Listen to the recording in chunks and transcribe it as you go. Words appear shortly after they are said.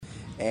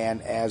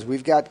And as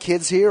we've got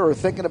kids here who are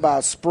thinking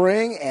about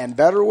spring and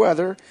better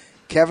weather,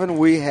 Kevin,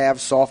 we have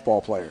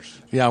softball players.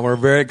 Yeah, we're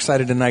very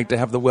excited tonight to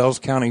have the Wells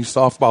County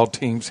softball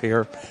teams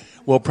here.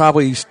 We'll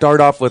probably start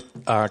off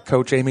with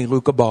Coach Amy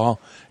Lucaball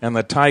and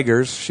the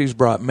Tigers. She's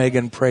brought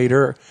Megan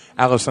Prater,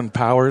 Allison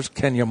Powers,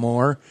 Kenya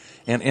Moore,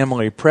 and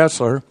Emily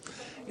Pressler.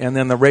 And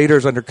then the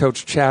Raiders under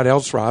Coach Chad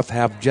Elsroth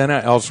have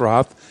Jenna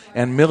Elsroth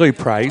and Millie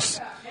Price.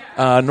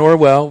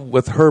 Norwell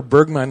with Herb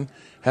Bergman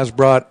has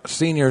brought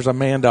seniors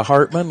Amanda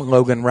Hartman,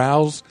 Logan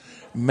Rouse,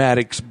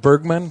 Maddox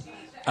Bergman,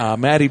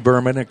 Maddie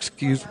Bergman, and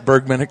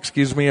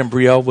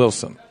Brielle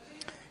Wilson.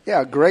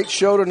 Yeah, great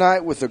show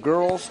tonight with the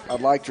girls. I'd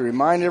like to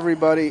remind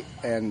everybody,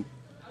 and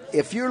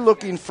if you're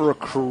looking for a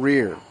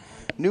career,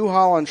 New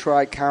Holland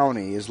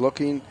Tri-County is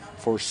looking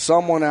for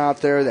someone out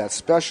there, that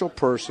special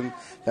person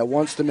that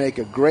wants to make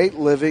a great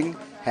living,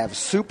 have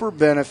super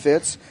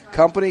benefits,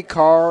 company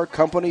car,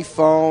 company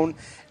phone,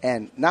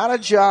 and not a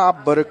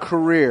job but a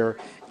career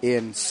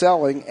in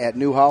selling at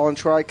New Holland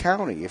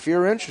Tri-County. If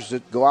you're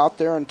interested, go out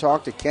there and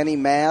talk to Kenny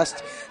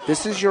Mast.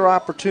 This is your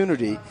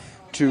opportunity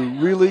to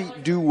really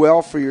do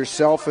well for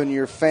yourself and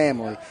your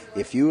family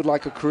if you would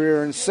like a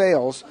career in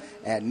sales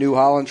at New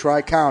Holland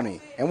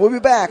Tri-County. And we'll be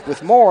back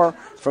with more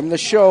from the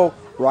show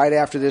right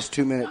after this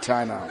 2-minute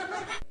timeout.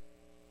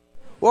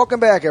 Welcome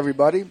back,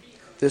 everybody.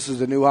 This is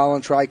the New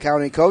Holland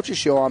Tri-County Coaches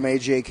Show. I'm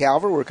A.J.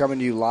 Calver. We're coming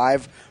to you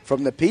live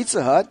from the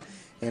Pizza Hut.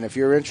 And if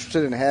you're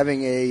interested in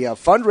having a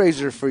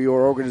fundraiser for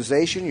your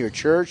organization, your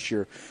church,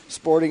 your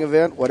sporting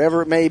event,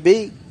 whatever it may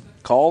be,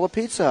 call the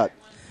Pizza Hut.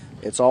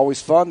 It's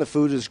always fun. The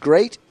food is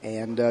great,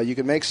 and you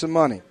can make some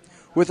money.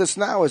 With us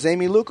now is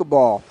Amy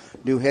Lucaball,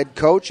 new head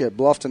coach at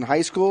Bluffton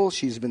High School.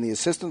 She's been the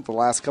assistant the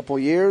last couple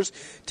of years,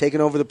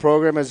 taking over the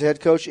program as head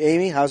coach.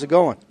 Amy, how's it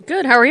going?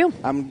 Good. How are you?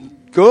 I'm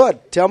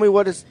good. Tell me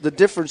what is the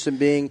difference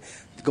in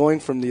going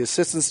from the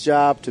assistant's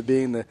job to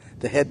being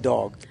the head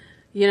dog.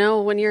 You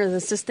know, when you're an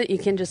assistant, you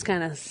can just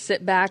kind of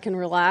sit back and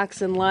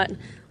relax and let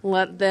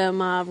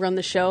them run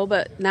the show.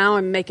 But now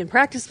I'm making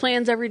practice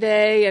plans every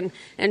day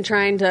and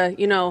trying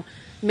to,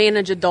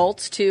 manage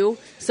adults too.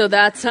 So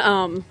that's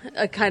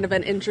a kind of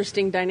an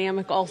interesting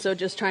dynamic also,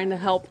 just trying to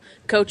help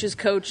coaches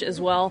coach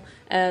as well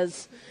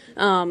as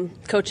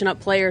coaching up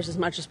players as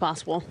much as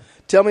possible.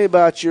 Tell me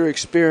about your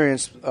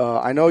experience.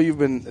 I know you've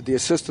been the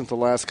assistant the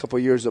last couple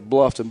of years at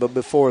Bluffton, but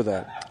before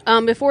that?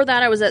 Before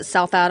that, I was at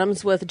South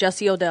Adams with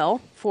Jesse Odell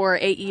for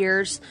 8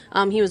 years.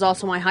 He was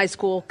also my high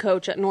school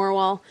coach at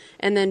Norwell.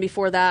 And then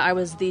before that, I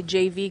was the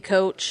JV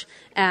coach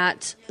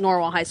at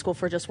Norwell High School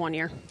for just 1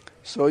 year.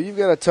 So you've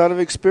got a ton of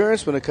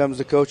experience when it comes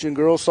to coaching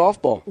girls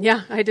softball.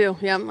 Yeah, I do.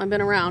 Yeah, I've been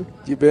around.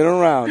 You've been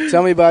around.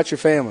 Tell me about your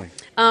family.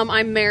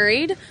 I'm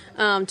married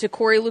to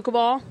Corey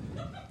Lucaball.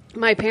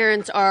 My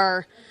parents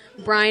are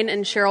Brian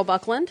and Cheryl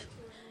Buckland,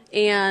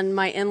 and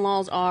my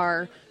in-laws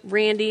are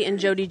Randy and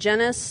Jody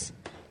Jennis,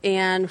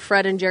 and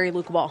Fred and Jerry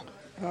Lucaball.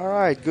 All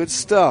right, good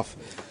stuff.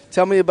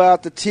 Tell me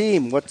about the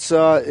team. It's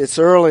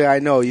early, I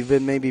know. You've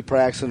been maybe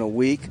practicing a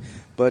week,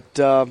 but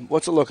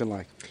what's it looking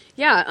like?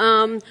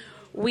 Yeah,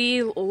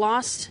 we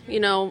lost,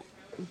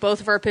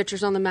 both of our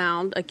pitchers on the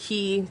mound, a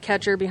key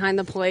catcher behind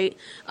the plate,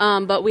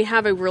 but we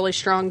have a really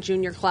strong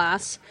junior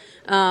class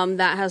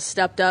that has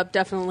stepped up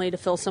definitely to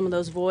fill some of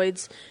those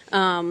voids.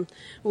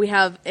 We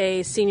have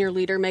a senior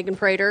leader, Megan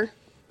Prater,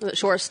 the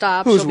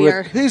shortstop. He's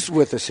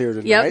with us here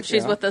tonight. Yep,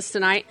 she's with us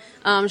tonight.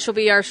 She'll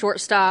be our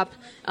shortstop,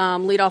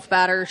 leadoff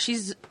batter.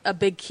 She's a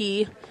big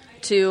key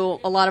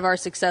to a lot of our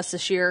success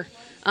this year.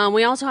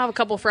 We also have a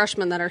couple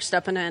freshmen that are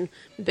stepping in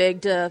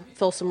big to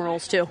fill some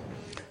roles too.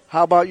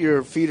 How about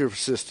your feeder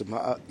system?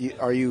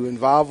 Are you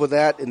involved with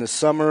that in the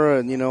summer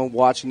and,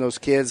 watching those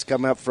kids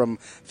come up from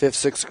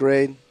 5th, 6th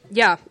grade?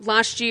 Yeah.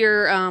 Last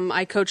year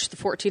I coached the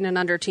 14 and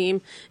under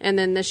team, and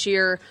then this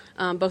year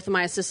both of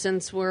my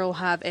assistants will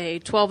have a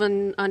 12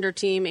 and under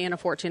team and a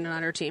 14 and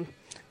under team.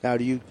 Now,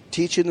 do you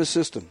teach in the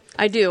system?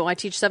 I do. I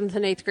teach 7th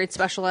and 8th grade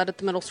special ed at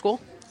the middle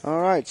school. All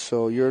right,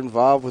 so you're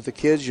involved with the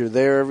kids. You're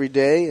there every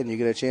day, and you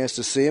get a chance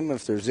to see them.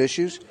 If there's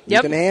issues,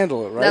 you can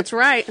handle it, right? That's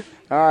right.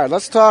 All right,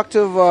 let's talk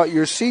to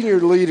your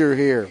senior leader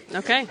here.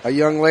 Okay. A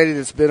young lady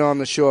that's been on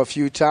the show a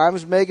few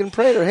times, Megan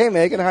Prater. Hey,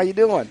 Megan, how you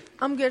doing?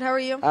 I'm good. How are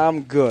you?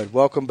 I'm good.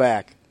 Welcome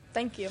back.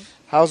 Thank you.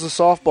 How's the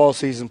softball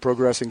season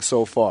progressing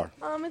so far?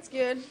 It's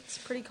good. It's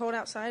pretty cold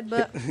outside,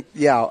 but...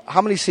 Yeah.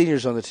 How many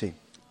seniors on the team?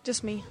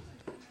 Just me.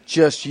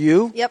 Just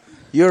you? Yep.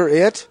 You're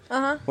it?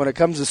 Uh-huh. When it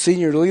comes to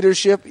senior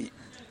leadership...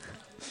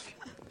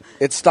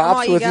 It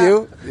stops with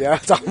you? Yeah,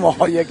 I'm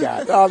all you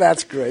got. Oh,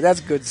 that's great.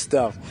 That's good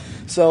stuff.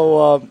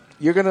 So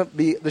you're going to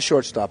be the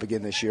shortstop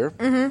again this year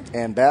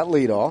and bat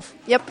leadoff.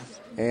 Yep.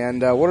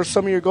 And what are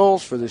some of your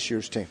goals for this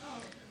year's team?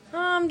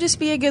 Just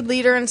be a good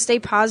leader and stay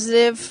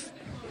positive.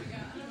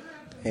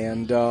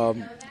 And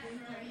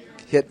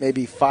hit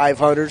maybe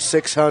 500,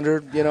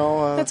 600,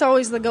 That's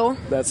always the goal.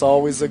 That's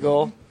always the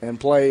goal. And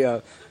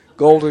play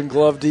Golden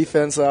Glove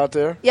defense out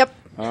there? Yep.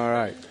 All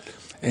right.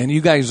 And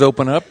you guys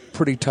open up,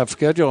 pretty tough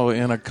schedule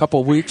in a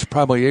couple weeks,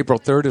 probably April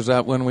 3rd. Is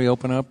that when we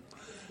open up?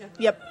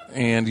 Yep.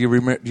 And do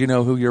you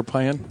know who you're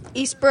playing?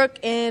 Eastbrook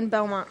and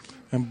Belmont.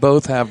 and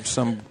both have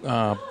some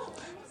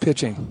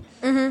pitching.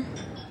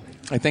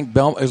 I think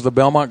is the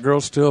Belmont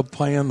girl still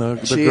playing the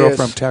girl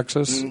from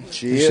Texas?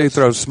 She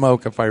throws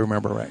smoke, if I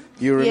remember right.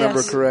 You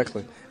remember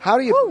correctly. How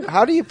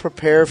do you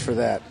prepare for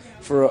that?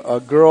 For a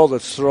girl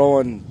that's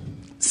throwing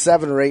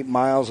 7 or 8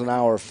 miles an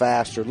hour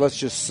faster, let's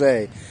just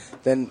say,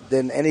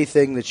 than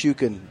anything that you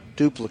can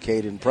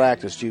duplicate in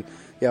practice.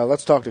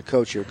 Let's talk to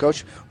Coach here.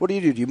 Coach, what do?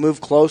 Do you move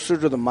closer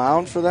to the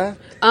mound for that?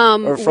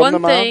 Or from one the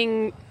mound?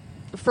 thing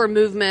for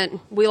movement,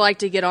 we like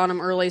to get on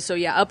them early. So,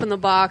 up in the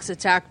box,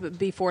 attack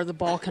before the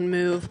ball can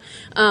move.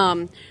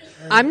 I'm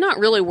not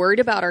really worried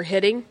about our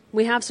hitting.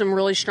 We have some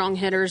really strong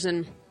hitters,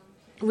 and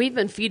we've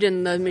been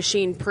feeding the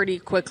machine pretty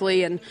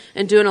quickly and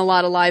doing a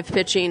lot of live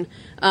pitching.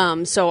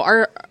 So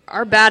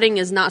our batting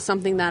is not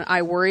something that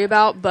I worry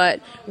about. But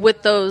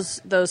with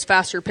those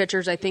faster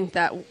pitchers, I think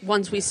that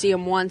once we see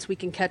them once, we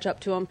can catch up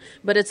to them.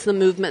 But it's the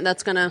movement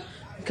that's going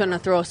to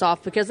throw us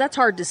off, because that's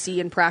hard to see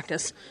in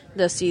practice,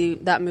 to see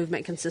that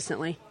movement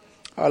consistently.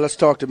 All right, let's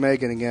talk to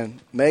Megan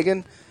again.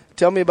 Megan,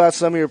 tell me about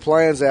some of your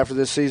plans after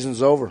this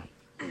season's over.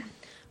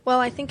 Well,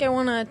 I think I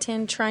want to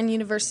attend Trine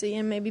University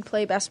and maybe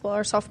play basketball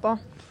or softball.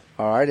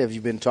 All right, have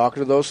you been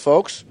talking to those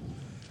folks?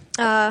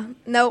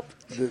 Nope.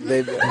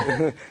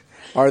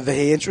 Are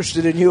they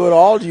interested in you at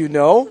all? Do you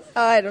know?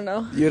 I don't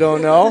know. You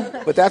don't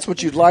know? But that's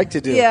what you'd like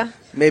to do. Yeah.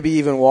 Maybe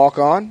even walk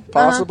on,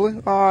 possibly?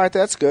 All right,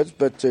 that's good.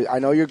 But I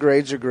know your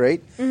grades are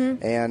great.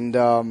 Mm-hmm.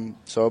 And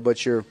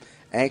but you're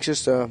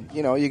anxious to,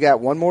 you got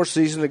one more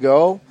season to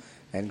go,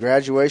 and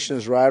graduation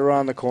is right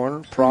around the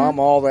corner, prom,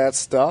 all that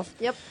stuff.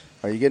 Yep.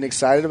 Are you getting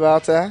excited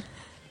about that?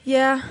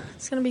 Yeah,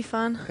 it's going to be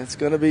fun. It's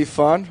going to be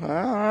fun. All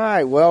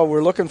right. Well,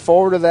 we're looking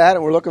forward to that,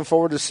 and we're looking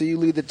forward to see you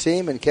lead the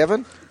team. And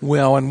Kevin?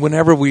 Well, and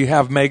whenever we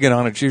have Megan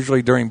on, it's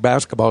usually during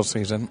basketball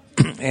season.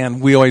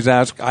 And I always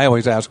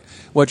ask,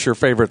 what's your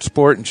favorite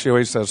sport? And she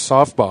always says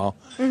softball.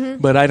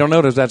 Mm-hmm. But I don't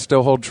know, does that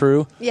still hold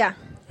true? Yeah.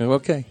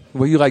 Okay.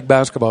 Well, you like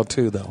basketball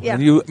too, though. Yeah.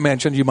 And you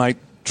mentioned you might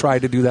try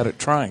to do that at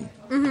Trine.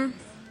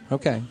 Mm-hmm.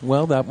 Okay.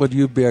 Well, that would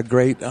be a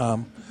great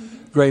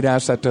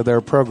asset to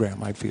their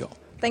program, I feel.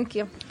 Thank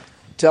you.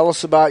 Tell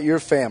us about your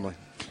family.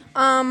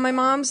 My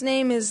mom's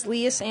name is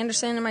Leah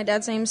Sanderson, and my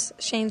dad's name's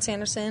Shane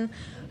Sanderson.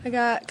 I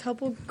got a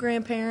couple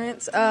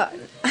grandparents,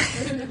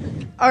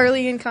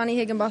 Arlie and Connie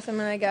Higginbotham,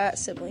 and I got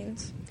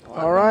siblings.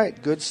 All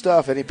right, good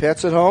stuff. Any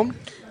pets at home?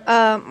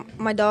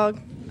 My dog.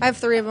 I have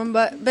 3 of them,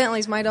 but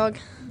Bentley's my dog.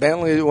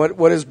 Bentley,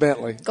 what is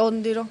Bentley?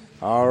 Golden Doodle.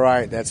 All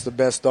right, that's the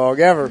best dog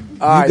ever. You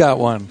got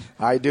one.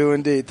 I do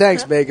indeed.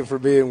 Thanks, Megan, for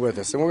being with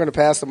us. And we're going to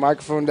pass the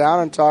microphone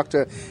down and talk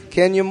to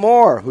Kenya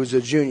Moore, who's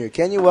a junior.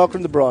 Kenya, welcome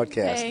to the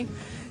broadcast. Hey.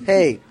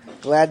 Hey,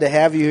 glad to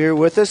have you here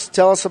with us.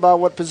 Tell us about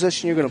what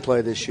position you're going to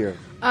play this year.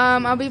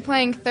 I'll be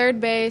playing third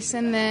base,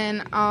 and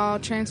then I'll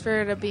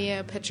transfer to be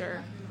a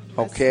pitcher.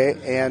 Okay,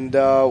 and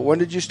when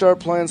did you start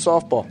playing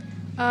softball?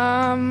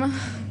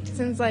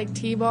 Since like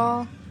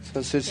T-ball.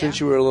 Since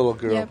you were a little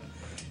girl. Yep.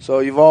 So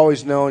you've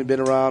always known, you've been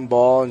around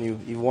ball,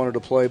 and you wanted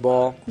to play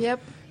ball? Yep.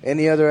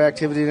 Any other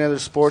activity, any other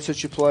sports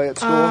that you play at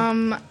school?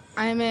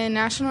 I'm in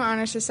National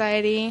Honor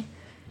Society,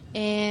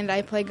 and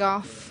I play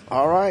golf.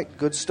 All right,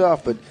 good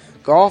stuff. But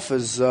golf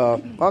is,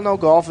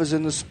 golf is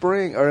in the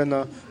spring or in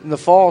the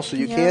fall, so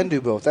you can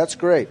do both. That's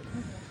great.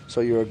 So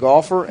you're a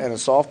golfer and a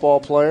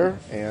softball player,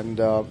 and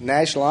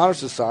National Honor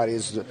Society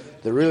is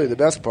really the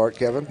best part,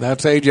 Kevin.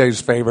 That's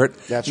AJ's favorite.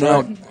 That's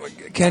now, right.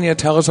 Kenya,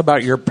 tell us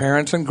about your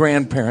parents and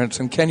grandparents.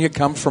 And Kenya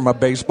comes from a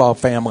baseball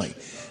family.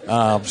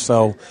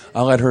 So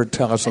I'll let her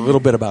tell us a little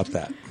bit about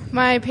that.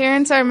 My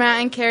parents are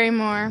Matt and Carrie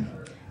Moore,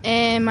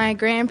 and my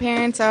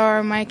grandparents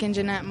are Mike and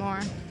Jeanette Moore.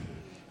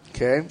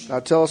 Okay. Now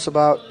tell us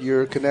about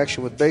your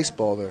connection with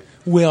baseball there.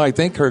 Well, I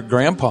think her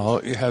grandpa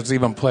has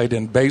even played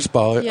in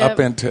baseball up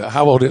into,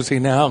 how old is he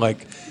now?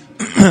 Like,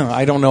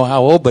 I don't know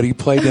how old, but he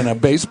played in a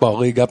baseball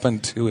league up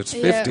into his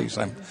 50s.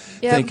 I'm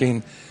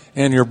thinking,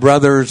 and your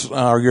brothers,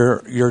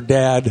 your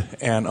dad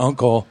and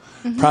uncle,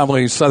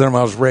 probably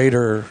Southernmost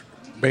Raider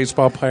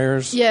baseball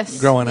players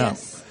growing up.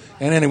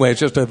 And anyway, it's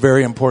just a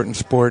very important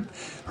sport.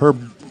 Her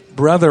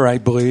brother, I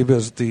believe,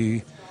 is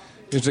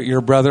it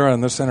your brother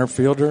and the center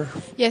fielder?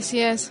 Yes,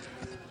 he is.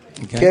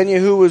 Okay. Kenya,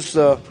 who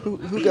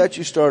who got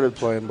you started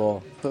playing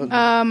ball?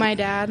 My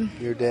dad.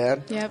 Your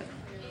dad? Yep.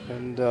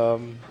 And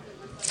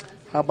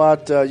how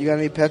about, you got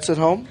any pets at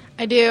home?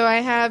 I do. I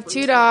have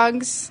 2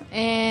 dogs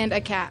and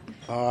a cat.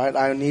 All right,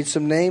 I need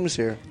some names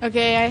here.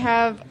 Okay, I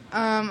have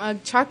a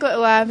chocolate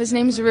lab. His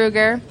name's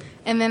Ruger.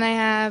 And then I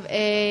have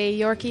a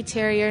Yorkie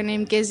Terrier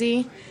named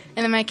Gizzy.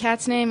 And then my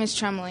cat's name is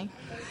Chumley.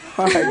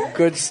 All right,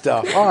 good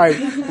stuff. All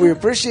right, we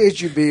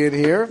appreciate you being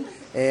here.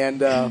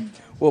 And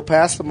we'll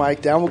pass the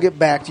mic down. We'll get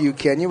back to you,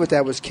 Kenya. But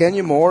that was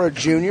Kenya Moore, a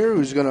junior,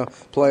 who's going to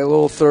play a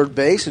little third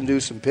base and do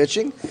some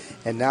pitching.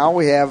 And now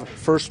we have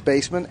first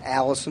baseman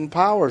Allison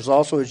Powers,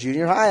 also a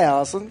junior. Hi,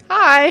 Allison.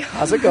 Hi.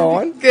 How's it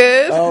going?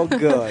 Good. Oh,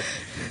 good.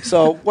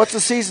 So what's the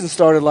season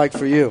started like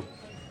for you?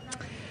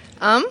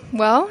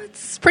 Well,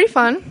 it's pretty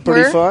fun.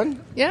 Pretty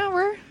fun? Yeah,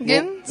 we're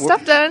getting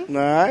stuff done. All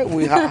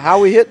right. How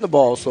are we hitting the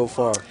ball so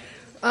far?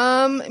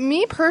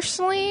 Me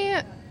personally,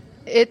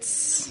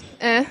 It's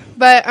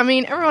but I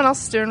mean everyone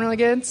else is doing really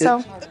good.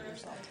 So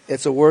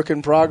It's a work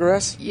in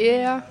progress?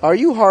 yeah, Are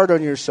you hard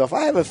on yourself?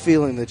 I have a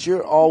feeling that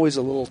you're always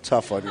a little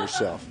tough on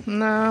yourself.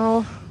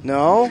 no.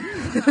 No?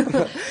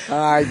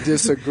 I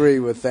disagree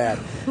with that.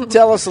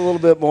 Tell us a little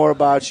bit more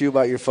about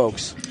your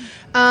folks.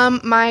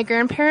 My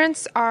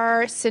grandparents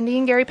are Cindy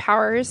and Gary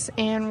Powers,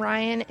 and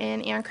Ryan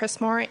and Ann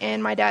Chrismore,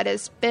 and my dad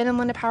is Ben and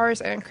Linda Powers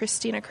and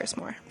Christina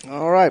Chrismore.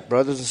 All right,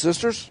 brothers and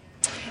sisters?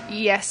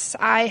 Yes,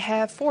 I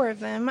have 4 of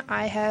them.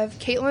 I have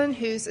Caitlin,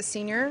 who's a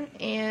senior,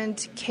 and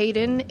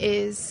Caden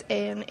is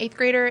an 8th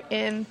grader,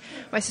 and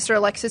my sister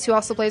Alexis, who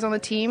also plays on the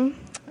team.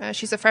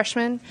 She's a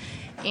freshman,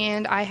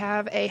 and I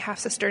have a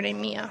half-sister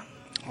named Mia.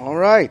 All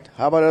right.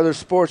 How about other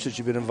sports that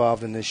you've been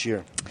involved in this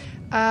year?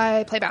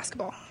 I play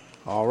basketball.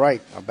 All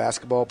right. A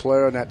basketball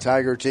player on that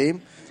Tiger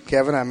team.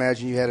 Kevin, I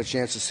imagine you had a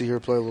chance to see her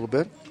play a little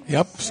bit.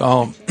 Yep,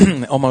 saw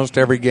almost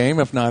every game,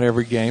 if not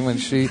every game, and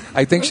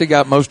I think she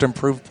got most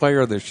improved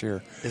player this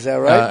year. Is that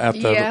right? At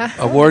the Yeah.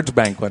 awards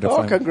banquet.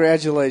 Oh,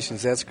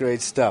 congratulations. That's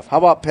great stuff. How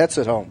about pets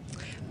at home?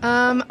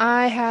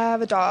 I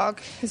have a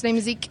dog. His name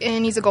is Zeke,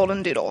 and he's a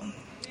golden doodle.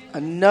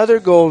 Another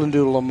golden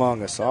doodle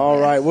among us. All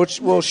right.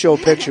 We'll show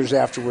pictures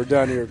after we're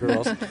done here,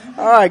 girls.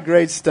 All right,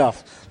 great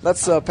stuff.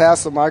 Let's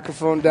pass the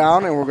microphone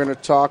down, and we're going to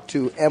talk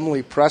to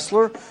Emily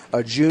Pressler,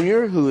 a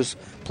junior who is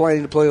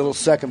planning to play a little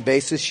second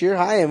base this year.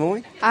 Hi,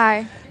 Emily.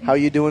 Hi, How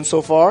you doing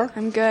so far?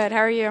 I'm good. How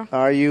are you?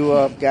 Are you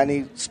got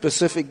any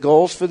specific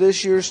goals for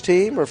this year's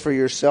team or for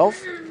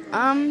yourself?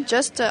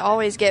 Just to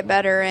always get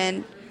better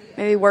and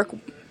maybe work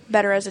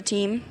better as a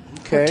team.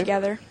 Okay. Work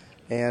together.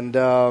 And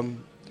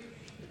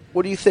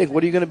what do you think?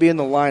 What are you going to be in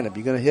the lineup?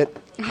 You going to hit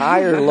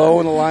high or low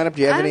in the lineup?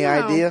 Do you have I any don't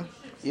know. idea?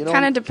 You know,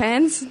 Kind of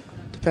depends.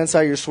 depends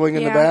how you're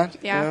swinging the Yeah, bat.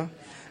 yeah.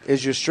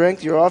 Is your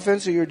strength your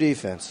offense or your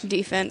defense?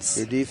 Defense.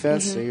 Your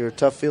defense. Mm-hmm. So you're a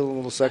tough feeling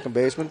little second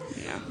baseman.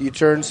 Yeah. You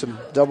turned some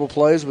double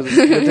plays with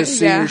this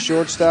senior Yeah.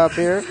 shortstop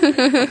here.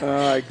 All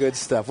right, good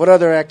stuff. What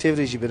other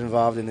activities you been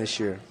involved in this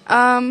year?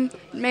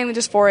 Mainly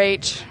just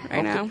 4-H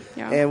right now.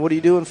 Yeah. And what are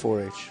you doing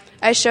 4-H?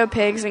 I show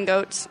pigs and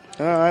goats.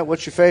 All right,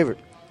 what's your favorite?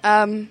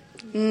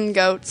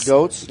 Goats.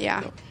 Goats?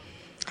 Yeah.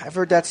 I've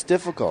heard that's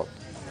difficult.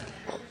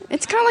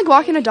 It's kind of like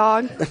walking a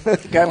dog.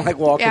 Kind of like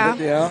walking Yeah. it,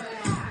 yeah.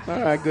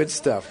 All right, good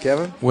stuff.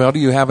 Kevin? Well, do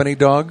you have any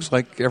dogs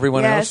like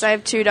everyone Yes, else? I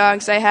have 2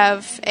 dogs. I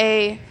have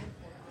I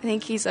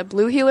think he's a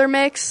blue heeler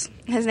mix.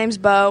 His name's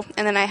Bo.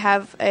 And then I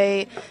have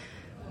I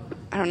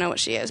don't know what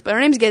she is, but her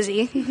name's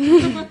Gizzy.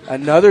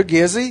 Another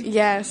Gizzy?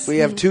 Yes. We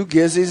have 2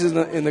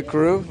 Gizzies in the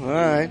crew. All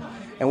right.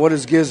 And what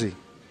is Gizzy?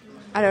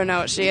 I don't know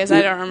what she is.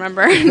 I don't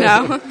remember.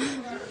 No.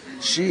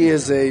 She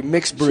is a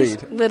mixed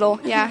breed. Little.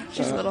 Yeah,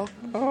 she's little.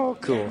 Oh,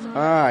 cool. All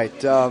right.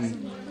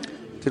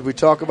 Did we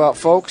talk about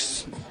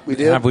folks? We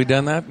did? Have we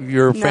done that?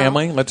 Your No.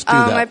 family? Let's do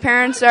My that.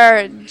 parents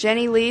are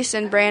Jenny Lease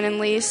and Brandon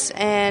Lease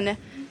and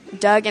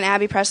Doug and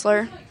Abby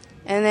Pressler.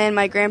 And then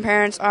my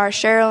grandparents are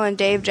Cheryl and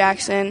Dave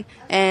Jackson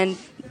and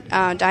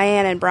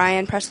Diane and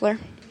Brian Pressler.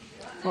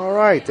 All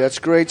right. That's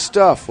great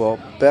stuff. Well,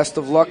 best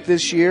of luck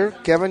this year.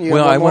 Kevin, you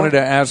Well, have I one more? wanted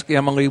to ask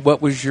Emily, what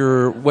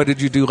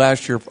did you do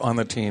last year on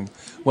the team?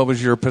 What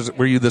was your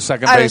were you the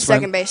second I baseman? was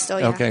second base still,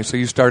 yeah. Okay, so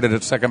you started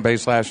at second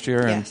base last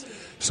year, and Yes.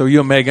 so you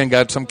and Megan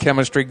got some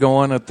chemistry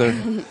going at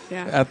the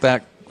Yeah. at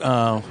that.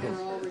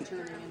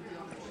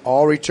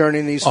 All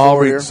returning these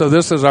 4 here. So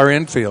this is our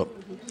infield.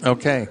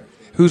 Okay,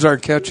 who's our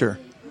catcher?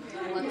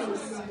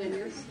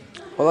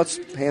 Well, let's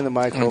hand the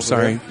mic over I'm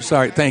sorry. there.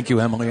 Sorry. Thank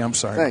you, Emily. I'm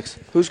sorry. Thanks.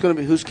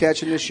 Who's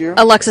catching this year?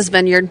 Alexis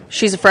Vineyard.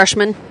 She's a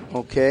freshman,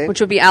 Okay. which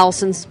would be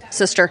Allison's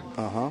sister.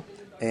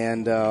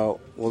 And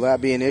will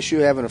that be an issue,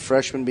 having a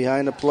freshman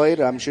behind the plate?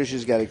 I'm sure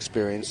she's got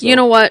experience. so- You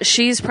know what?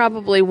 She's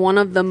probably one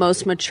of the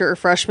most mature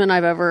freshmen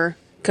I've ever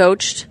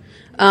coached.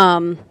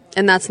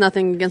 And that's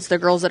nothing against the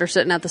girls that are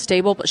sitting at this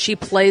table, but she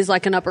plays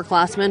like an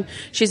upperclassman.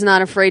 She's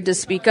not afraid to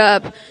speak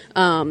up.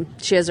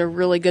 She has a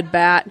really good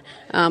bat.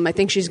 I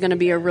think she's going to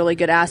be a really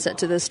good asset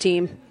to this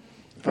team,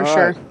 for All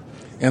sure. right.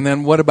 And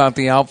then what about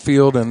the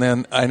outfield and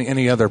then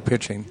any other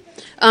pitching?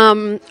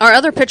 Our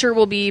other pitcher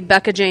will be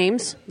Becca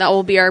James. That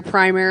will be our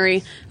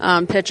primary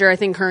pitcher. I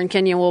think her and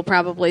Kenya will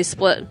probably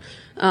split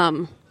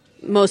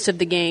most of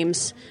the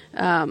games.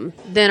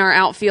 Then our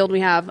outfield,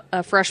 we have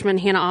a freshman,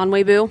 Hannah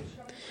Onwebu,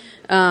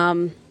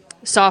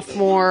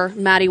 sophomore,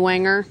 Maddie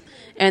Wanger,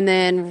 and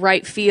then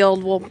right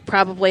field, we'll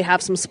probably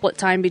have some split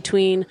time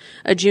between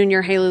a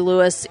junior, Haley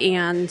Lewis,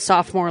 and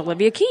sophomore,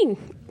 Olivia King.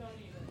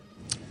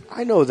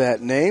 I know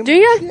that name. Do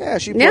ya? Yeah,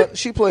 she Yeah.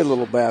 she played a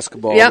little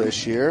basketball Yep.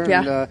 this year.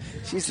 Yeah. And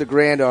she's the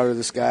granddaughter of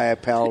this guy I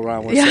pal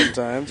around with Yeah.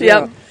 sometimes.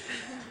 Yep.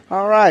 Yeah.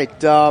 All right.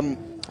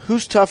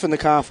 Who's tough in the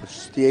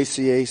conference? The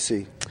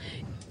ACAC.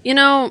 You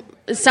know,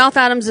 South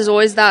Adams is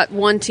always that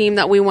one team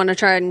that we want to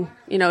try and,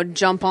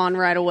 jump on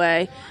right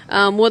away.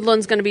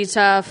 Woodland's going to be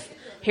tough.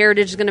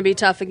 Heritage is going to be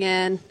tough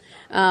again.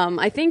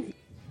 I think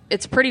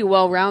it's pretty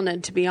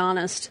well-rounded, to be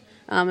honest.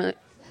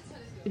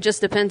 It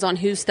just depends on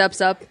who steps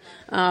up.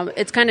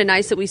 It's kind of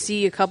nice that we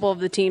see a couple of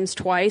the teams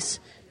twice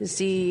to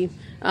see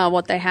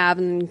what they have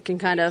and can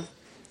kind of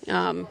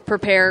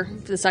prepare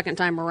for the second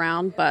time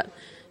around. But,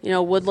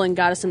 Woodland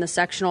got us in the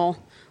sectional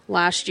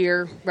last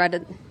year right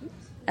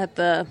at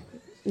the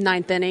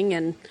 9th inning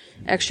and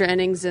extra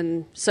innings,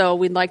 and so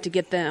we'd like to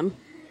get them.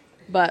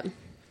 But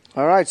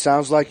all right,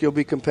 sounds like you'll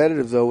be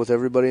competitive though with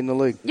everybody in the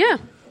league. yeah,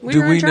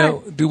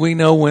 Do we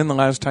know when the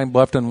last time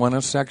Bluffton won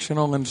a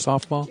sectional in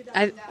softball?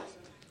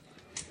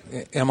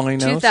 Emily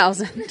knows.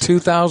 2000.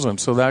 2000.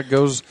 So that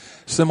goes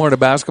similar to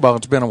basketball.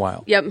 It's been a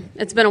while. Yep,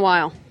 it's been a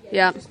while.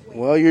 Yep.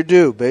 Well, you're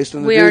due based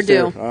on the We due are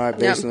theory. due. All right,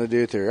 based on the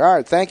due theory. All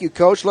right, thank you,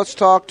 Coach. Let's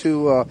talk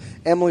to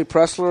Emily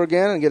Pressler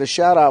again and get a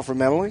shout out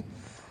from Emily.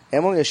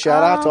 Emily, a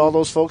shout out to all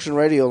those folks in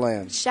Radio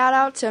Land. Shout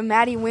out to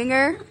Maddie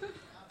Winger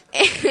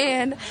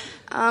and,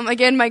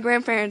 again, my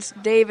grandparents,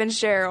 Dave and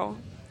Cheryl.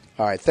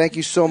 All right, thank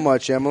you so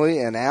much, Emily.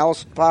 And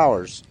Alice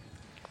Powers.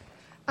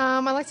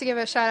 I'd like to give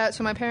a shout out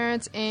to my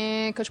parents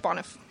and Coach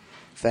Boniff.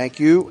 Thank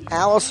you,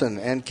 Allison.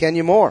 And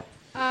Kenya Moore.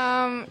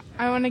 I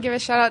want to give a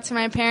shout out to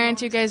my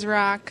parents. You guys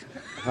rock.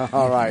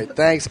 All right,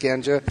 thanks,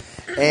 Kenja.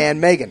 And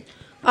Megan.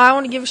 I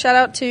want to give a shout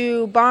out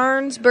to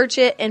Barnes,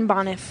 Burchett, and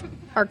Boniff,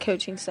 our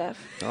coaching staff.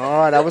 All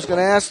right, I was going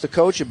to ask the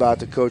coach about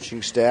the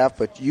coaching staff,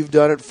 but you've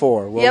done it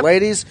for. Well, Yep.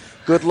 ladies,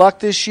 good luck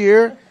this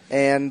year,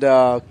 and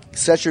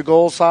set your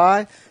goals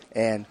high,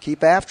 and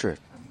keep after it.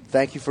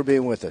 Thank you for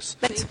being with us.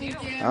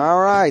 All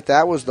right,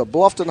 that was the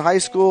Bluffton High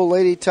School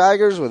Lady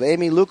Tigers with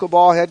Amy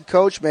Lukeball, head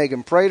coach,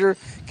 Megan Prater,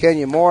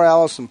 Kenya Moore,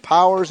 Allison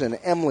Powers, and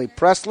Emily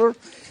Pressler.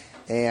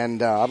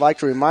 And I'd like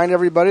to remind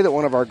everybody that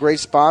one of our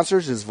great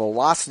sponsors is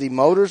Velocity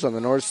Motors on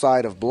the north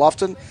side of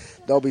Bluffton.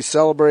 They'll be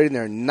celebrating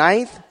their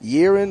 9th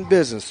year in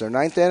business, their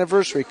 9th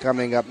anniversary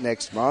coming up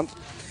next month.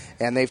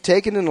 And they've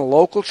taken in a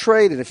local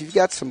trade, and if you've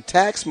got some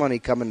tax money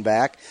coming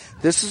back,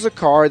 this is a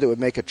car that would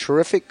make a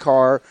terrific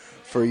car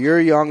for your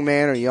young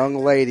man or young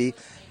lady.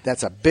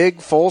 That's a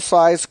big,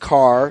 full-size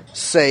car,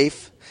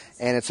 safe,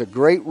 and it's a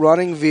great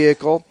running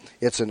vehicle.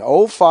 It's an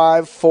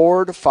 05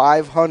 Ford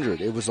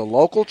 500. It was a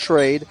local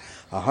trade,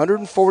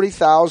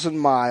 140,000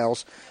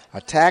 miles,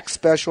 a tax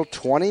special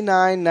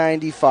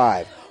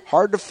 $29.95.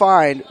 Hard to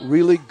find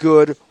really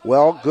good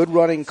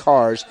running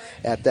cars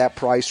at that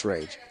price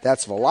range.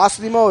 That's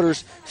Velocity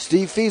Motors,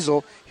 Steve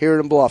Fiesel here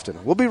in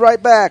Bluffton. We'll be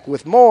right back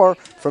with more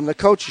from the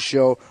Coaches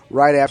Show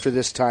right after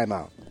this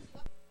timeout.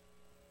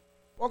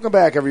 Welcome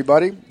back,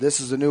 everybody.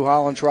 This is the New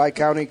Holland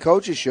Tri-County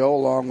Coaches Show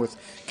along with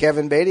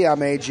Kevin Beatty.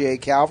 I'm A.J.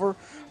 Calver.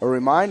 A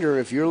reminder,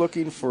 if you're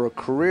looking for a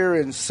career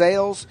in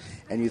sales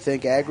and you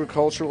think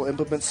agricultural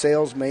implement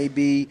sales may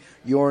be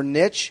your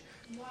niche,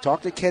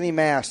 talk to Kenny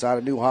Mast out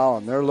of New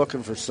Holland. They're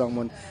looking for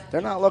someone.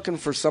 They're not looking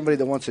for somebody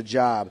that wants a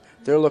job.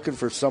 They're looking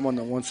for someone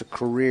that wants a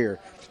career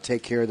to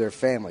take care of their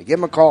family. Give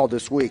them a call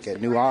this week at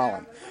New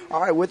Holland.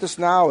 All right, with us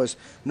now is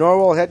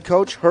Norwell head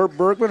coach Herb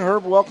Bergman.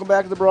 Herb, welcome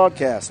back to the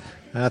broadcast.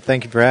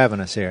 Thank you for having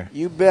us here.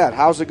 You bet.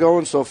 How's it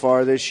going so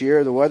far this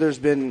year? The weather's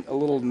been a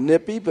little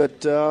nippy,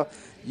 but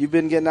you've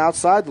been getting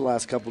outside the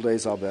last couple of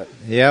days, I'll bet.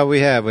 Yeah, we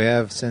have. We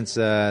have since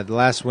the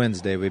last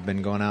Wednesday. We've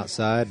been going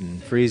outside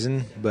and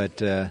freezing,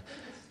 but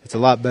it's a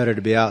lot better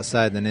to be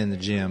outside than in the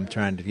gym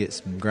trying to get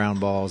some ground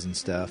balls and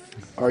stuff.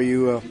 Are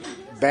you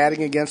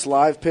batting against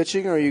live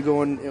pitching, or are you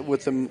going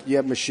with them? You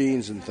have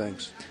machines and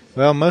things?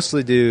 Well,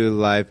 mostly do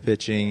live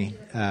pitching.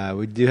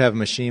 We do have a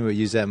machine, but we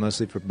use that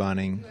mostly for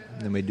bunting.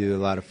 Then we do a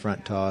lot of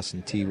front toss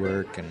and tee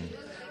work and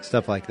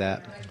stuff like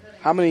that.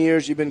 How many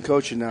years you been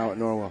coaching now at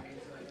Norwell?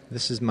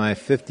 This is my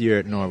 5th year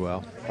at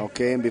Norwell.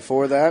 Okay, and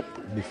before that?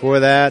 Before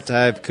that,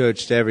 I've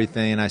coached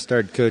everything. I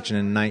started coaching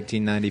in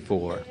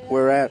 1994.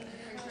 Where at?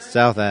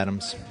 South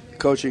Adams.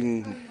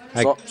 Coaching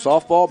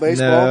softball,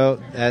 baseball?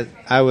 No,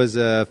 I was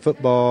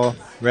football,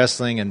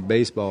 wrestling, and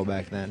baseball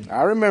back then.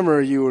 I remember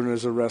you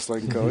as a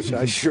wrestling coach.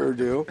 I sure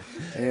do.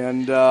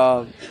 And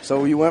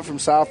so you went from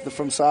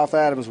South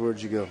Adams. Where'd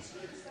you go?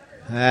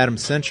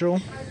 Adams Central,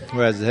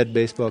 where I was the head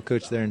baseball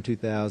coach there in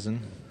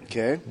 2000.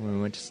 Okay. When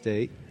we went to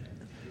state.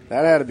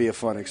 That had to be a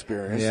fun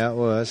experience. Yeah, it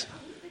was.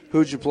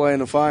 Who'd you play in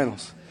the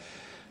finals?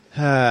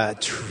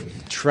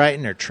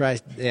 Triton or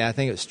yeah, I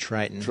think it was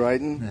Triton.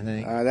 Triton? I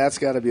think. That's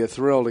got to be a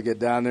thrill to get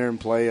down there and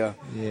play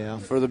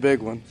for the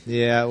big one.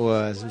 Yeah, it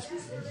was. It was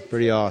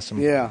pretty awesome.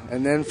 Yeah,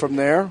 and then from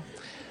there?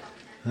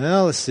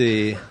 Well, let's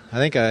see. I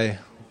think I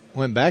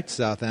went back to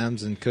South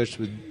Adams and coached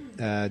with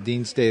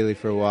Dean Staley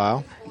for a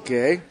while.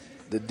 Okay,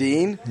 the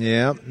Dean.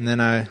 Yeah, and then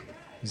I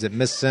was at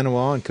Miss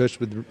Senewal and coached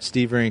with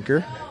Steve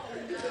Rinker.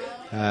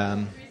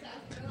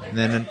 And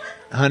then in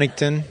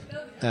Huntington,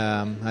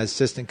 I was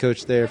assistant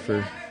coach there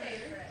for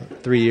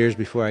 3 years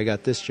before I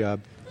got this job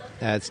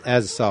as a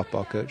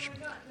softball coach.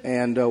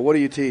 And what do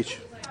you teach?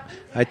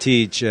 I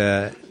teach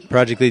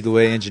Project Lead the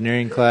Way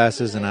engineering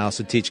classes, and I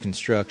also teach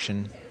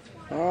construction.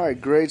 All right,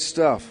 great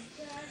stuff.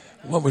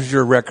 What was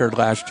your record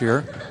last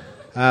year?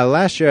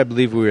 Last year, I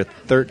believe we were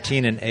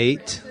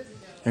 13-8.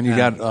 And you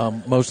got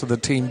most of the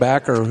team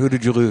back, or who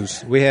did you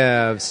lose? We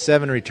have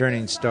 7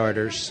 returning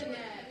starters.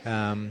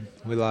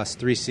 We lost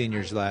 3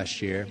 seniors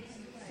last year.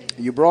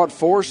 You brought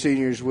 4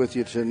 seniors with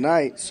you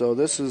tonight, so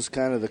this is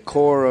kind of the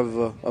core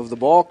of the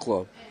ball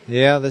club.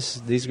 Yeah,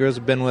 these girls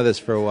have been with us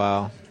for a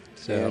while.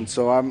 And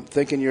so I'm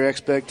thinking your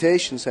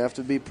expectations have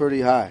to be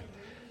pretty high.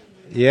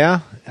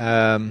 Yeah.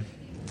 I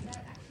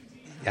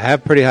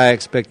have pretty high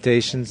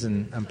expectations,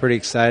 and I'm pretty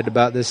excited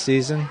about this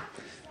season.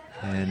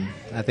 And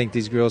I think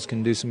these girls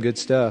can do some good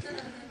stuff.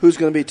 Who's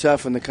going to be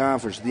tough in the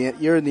conference?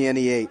 You're in the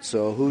NE8,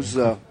 so who's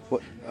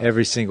what?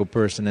 Every single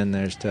person in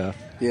there is tough.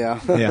 Yeah.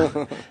 Yeah.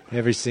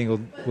 We're going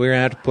to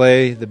have to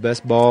play the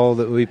best ball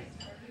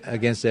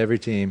against every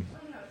team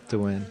to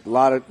win. A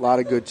lot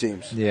of good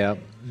teams. Yeah.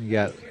 You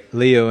got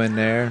Leo in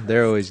there.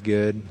 They're always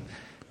good.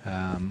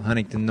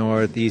 Huntington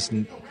North, East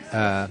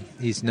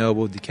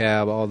Noble,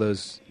 DeKalb, all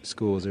those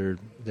schools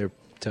they're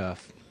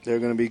tough. They're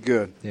going to be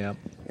good. Yeah.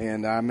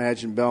 And I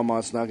imagine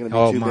Belmont's not going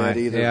to be too bad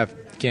either. Yeah,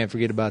 can't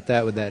forget about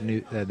that with that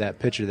new that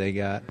pitcher they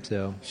got.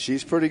 So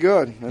she's pretty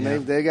good, and yeah.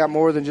 they got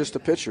more than just a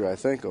pitcher, I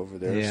think, over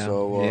there. Yeah.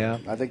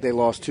 So I think they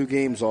lost 2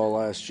 games all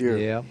last year.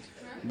 Yeah.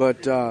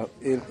 But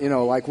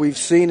like we've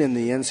seen in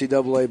the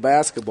NCAA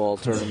basketball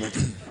tournament,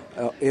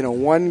 in a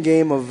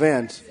 1-game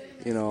event,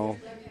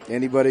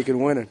 anybody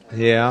can win it.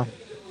 Yeah,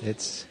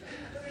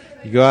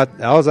 you go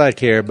out. All I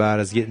care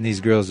about is getting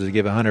these girls to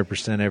give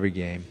 100% every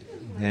game,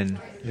 and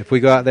if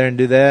we go out there and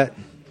do that,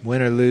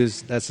 win or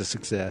lose, that's a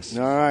success.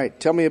 All right,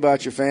 tell me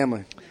about your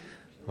family.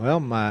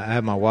 Well, I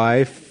have my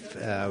wife.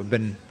 We've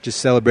been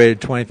just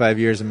celebrated 25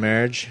 years of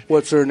marriage.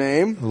 What's her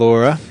name?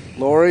 Laura.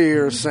 Laura,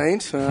 you're a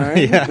saint. All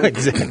right. Yeah,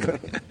 exactly.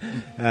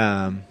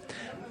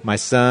 My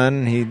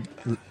son,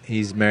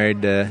 he's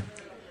married to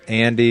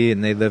Andy,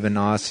 and they live in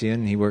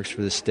Ossian. He works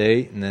for the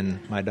state, and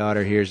then my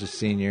daughter here is a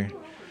senior.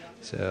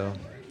 So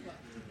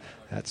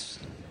that's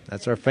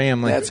our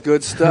family. That's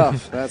good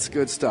stuff. That's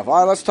good stuff. All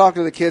right, let's talk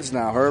to the kids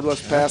now. Herb,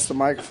 let's pass the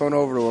microphone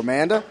over to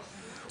Amanda.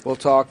 We'll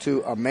talk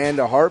to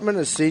Amanda Hartman,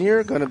 a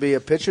senior, going to be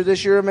a pitcher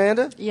this year,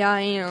 Amanda. Yeah,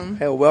 I am.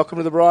 Hey, welcome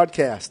to the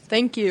broadcast.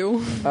 Thank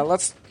you.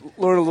 Let's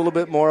learn a little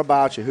bit more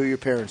about you, who your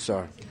parents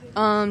are.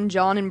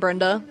 John and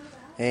Brenda.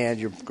 And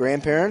your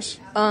grandparents?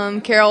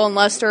 Carol and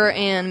Lester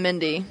and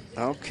Mindy.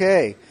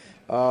 Okay.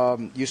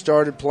 You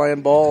started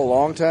playing ball a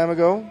long time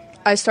ago?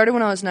 I started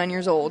when I was 9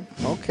 years old.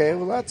 Okay,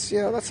 well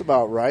that's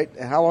about right.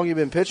 And how long have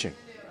you been pitching?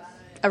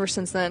 Ever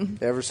since then.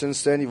 Ever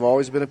since then, you've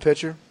always been a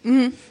pitcher?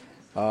 Mm-hmm.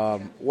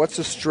 What's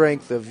the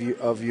strength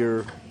of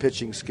your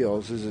pitching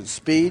skills? Is it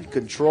speed,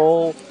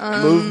 control,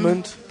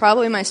 movement?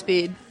 Probably my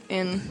speed,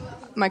 and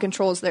my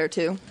control is there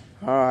too.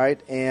 All right,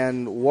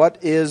 and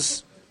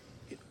what's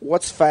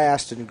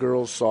fast in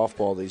girls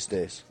softball these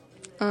days?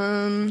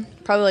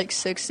 Probably like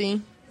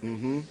 60.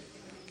 Mm-hmm.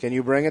 Can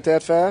you bring it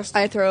that fast?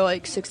 I throw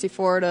like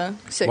 64 to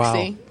 60.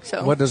 Wow.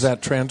 So what does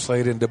that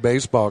translate into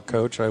baseball,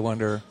 Coach? I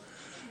wonder,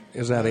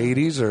 is that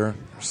 80s or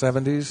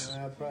 70s?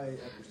 Probably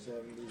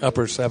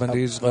upper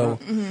 70s, low.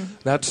 Mm-hmm.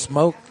 That's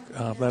smoke.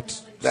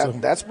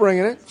 That's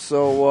bringing it.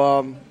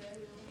 So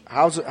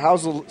how's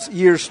the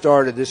year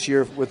started this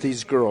year with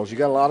these girls? You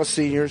got a lot of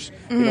seniors,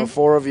 Mm-hmm.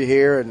 4 of you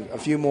here and a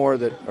few more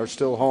that are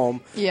still home.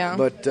 Yeah.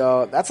 But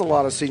that's a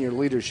lot of senior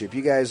leadership.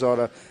 You guys ought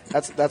to.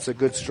 That's a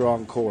good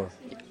strong core.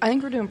 I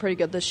think we're doing pretty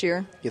good this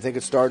year. You think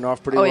it's starting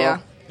off pretty well? Yeah.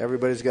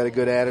 Everybody's got a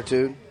good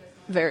attitude?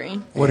 Very.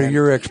 What are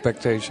your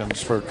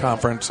expectations for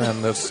conference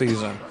and this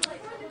season?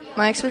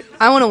 I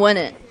want to win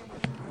it.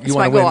 You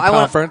want to win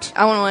conference?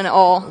 I want to win it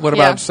all. What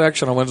about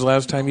sectional? When's the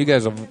last time you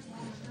guys have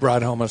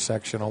brought home a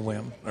sectional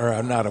win?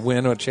 Or not a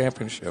win, a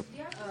championship?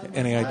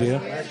 Any idea?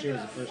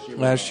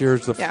 Last year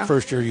was the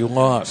first year you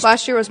lost.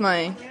 Last year was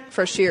my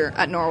first year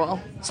at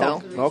Norwell.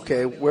 So.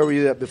 Okay. Where were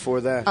you at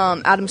before that?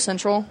 Adams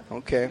Central.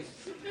 Okay.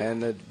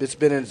 And it's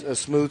been a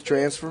smooth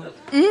transfer?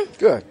 Mm-hmm.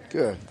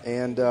 Good.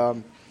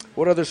 And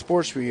what other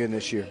sports were you in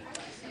this year?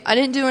 I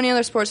didn't do any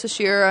other sports this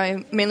year.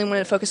 I mainly wanted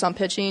to focus on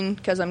pitching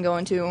because I'm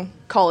going to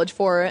college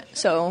for it.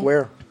 So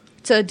where?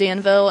 To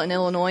Danville in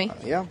Illinois.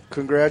 Yeah,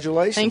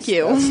 congratulations. Thank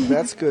you.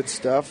 That's good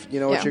stuff. You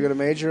know what you're going to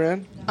major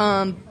in?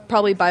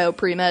 Probably bio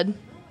pre-med.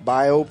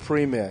 Bio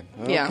pre-med.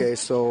 Okay, yeah.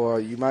 So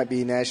you might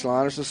be National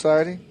Honor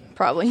Society?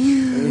 Probably.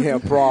 Yeah,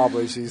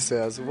 probably, she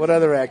says. What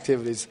other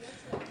activities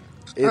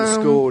in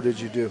school did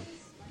you do?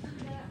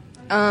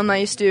 I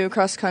used to do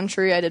cross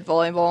country. I did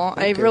volleyball.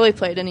 Okay. I really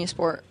played any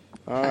sport,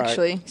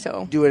 actually. Right.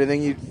 So do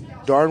anything you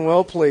darn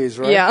well please,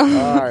 right? Yeah.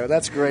 All right,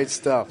 that's great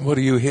stuff. What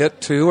do you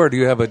hit too, or do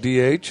you have a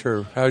DH,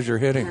 or how's your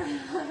hitting?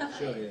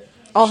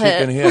 I'll she hit.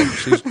 Can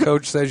hit.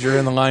 Coach says you're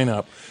in the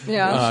lineup.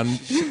 Yeah.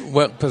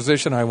 What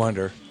position, I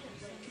wonder?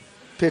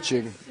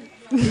 Pitching.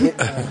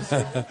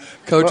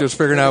 Coach is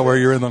figuring out where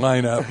you're in the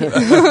lineup.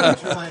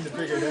 Trying to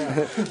figure it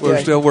out. We're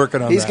still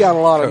working on He's that. got a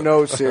lot of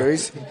notes here.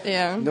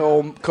 Yeah.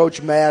 No,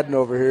 Coach Madden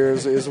over here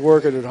is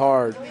working it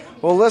hard.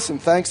 Well, listen,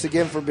 thanks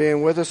again for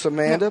being with us,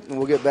 Amanda, and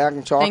we'll get back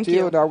and talk Thank to you.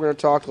 you. And now we're going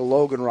to talk to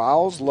Logan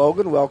Rowles.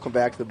 Logan, welcome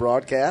back to the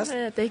broadcast.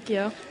 Thank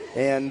you.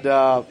 And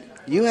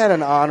you had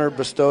an honor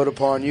bestowed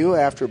upon you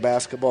after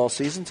basketball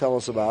season. Tell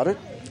us about it.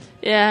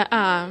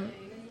 Yeah,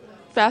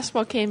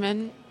 basketball came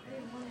in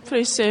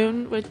pretty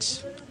soon,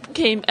 which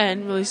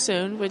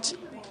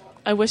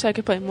I wish I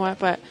could play more,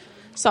 but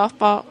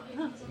softball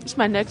is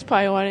my next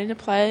priority to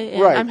play,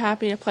 and Right. I'm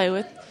happy to play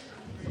with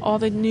all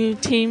the new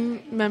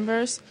team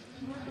members,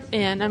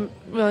 and I'm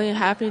really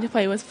happy to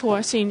play with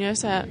 4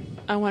 seniors that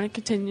I want to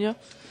continue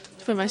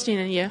for my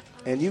senior year.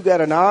 And you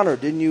got an honor.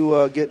 Didn't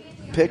you get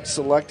picked,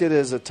 selected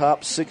as a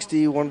top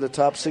 60, one of the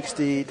top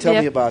 60? Tell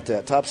me about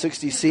that. Top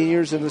 60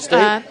 seniors in the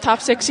state?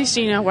 Top 60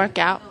 senior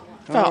workout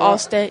for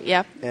All-State,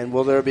 yep. And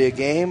will there be a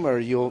game, or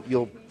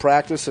you'll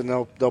practice and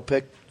they'll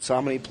pick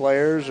so many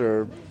players?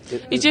 Or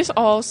It's just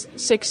all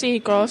 60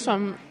 girls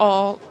from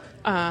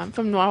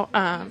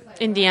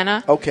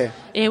Indiana. Okay.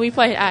 And we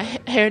play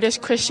at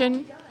Heritage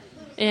Christian,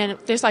 and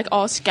there's like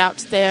all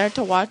scouts there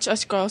to watch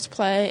us girls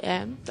play,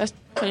 and that's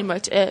pretty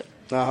much it.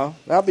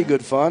 That'll be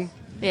good fun.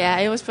 Yeah,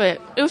 it was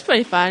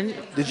pretty fun.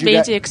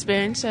 Major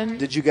experience. And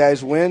did you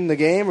guys win the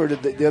game, or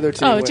did the other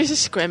team win? just a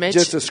scrimmage.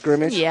 Just a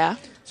scrimmage? Yeah.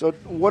 So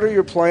what are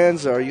your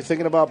plans? Are you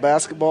thinking about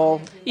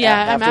basketball?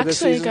 Yeah, I'm after this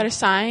actually season? going to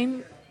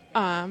sign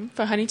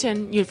for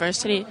Huntington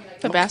University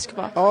for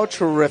basketball. Oh,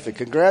 terrific.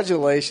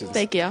 Congratulations.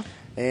 Thank you.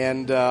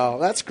 And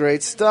that's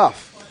great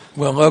stuff.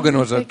 Well, Logan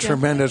was a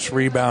tremendous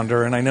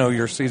rebounder, and I know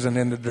your season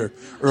ended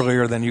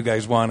earlier than you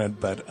guys wanted,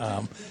 but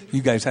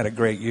you guys had a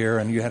great year,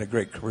 and you had a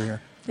great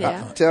career.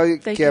 Yeah. I'll tell you,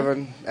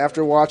 Kevin,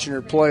 after watching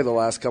her play the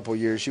last couple of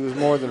years, she was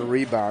more than a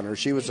rebounder.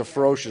 She was a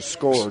ferocious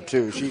scorer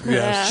too.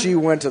 She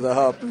went to the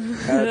hub.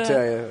 I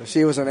tell you,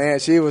 she was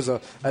she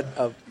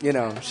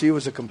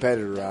was a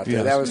competitor out there.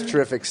 Yes. That was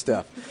terrific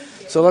stuff.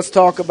 So let's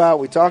talk about.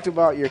 We talked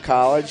about your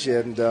college,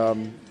 and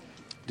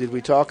did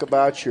we talk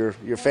about your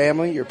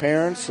family, your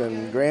parents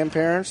and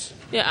grandparents?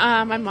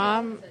 Yeah, my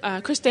mom,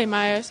 Christine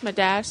Myers, my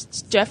dad,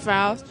 Jeff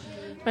Rouse,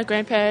 my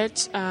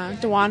grandparents,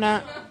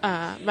 Dewana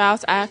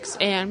Rouse Axe,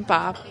 and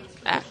Bob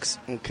Axe.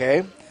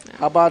 Okay.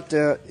 How about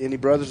any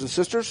brothers and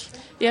sisters?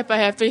 Yep, I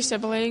have 3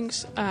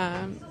 siblings,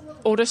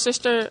 older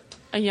sister,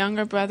 a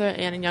younger brother,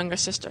 and a younger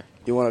sister.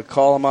 You want to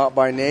call them out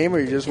by name, or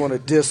you just want to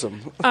diss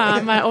them?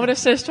 My older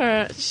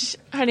sister,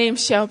 her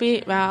name's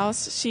Shelby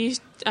Rouse. She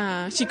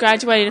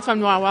graduated from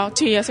Norwell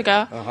 2 years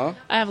ago.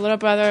 I have a little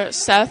brother,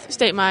 Seth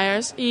State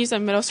Myers. He's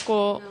in middle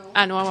school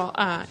at Norwell,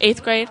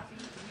 8th grade.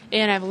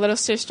 And I have a little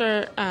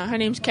sister. Her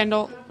name's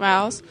Kendall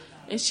Rouse,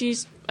 and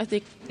she's, I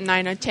think,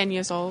 9 or 10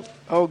 years old.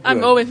 Oh, good.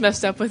 I'm always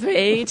messed up with her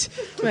age,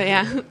 but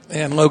yeah.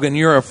 And Logan,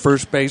 you're a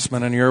first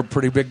baseman, and you're a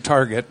pretty big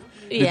target.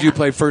 Did you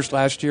play first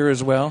last year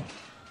as well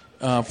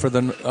for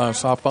the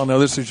softball? No,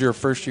 this is your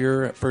first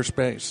year at first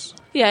base.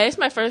 Yeah, it's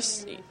my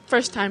first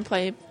time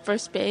playing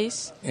first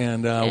base.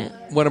 And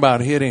what about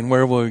hitting?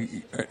 Where will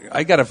you,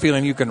 I got a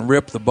feeling you can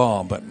rip the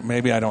ball, but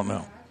maybe I don't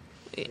know.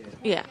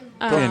 Yeah.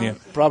 Can you?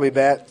 Probably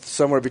bat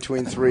somewhere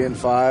between 3 and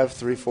 5,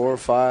 3, 4,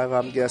 5,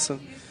 I'm guessing.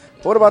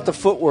 What about the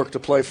footwork to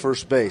play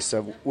first base?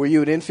 Were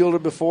you an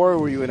infielder before, or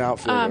were you an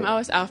outfielder? I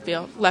was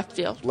outfield, left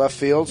field. Left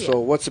field? Yeah. So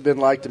what's it been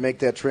like to make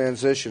that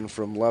transition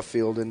from left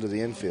field into the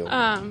infield?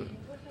 I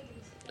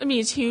mean,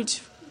 it's a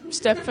huge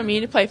step for me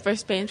to play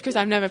first base because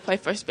I've never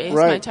played first base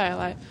Right. my entire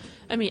life.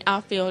 I mean,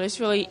 outfield, it's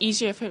really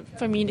easier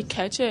for me to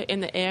catch it in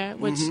the air,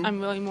 which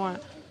I'm really more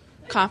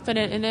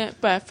confident in it.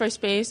 But at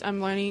first base, I'm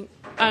willing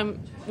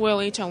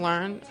to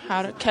learn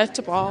how to catch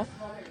the ball,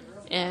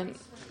 and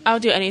I'll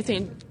do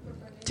anything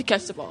to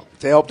catch the ball.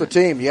 To help the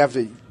team,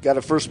 you got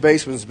a first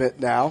baseman's mitt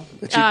now.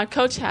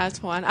 Coach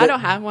has one. I don't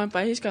have one,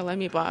 but he's going to let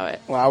me borrow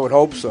it. Well, I would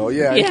hope so.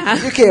 Yeah,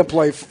 Yeah. You can't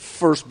play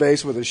first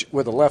base with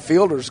a left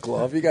fielder's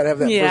glove. You got to have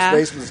that first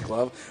baseman's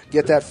glove.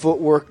 Get that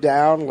footwork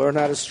down. Learn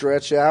how to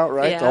stretch out.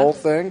 Right, the whole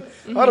thing.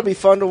 Ought to be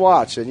fun to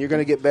watch, and you're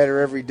going to get better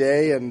every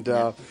day. And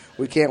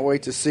we can't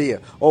wait to see you.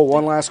 Oh,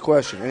 one last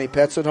question: any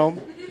pets at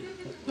home?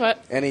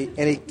 What? Any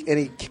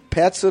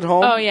pets at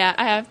home? Oh yeah,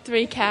 I have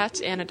 3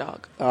 cats and a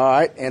dog. All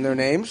right, and their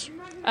names?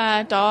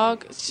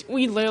 Dog,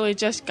 we literally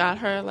just got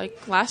her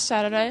like last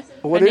Saturday.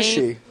 What is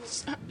she?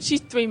 She's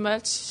 3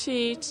 months.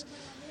 She's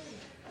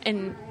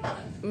a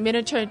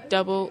miniature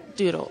double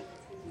doodle.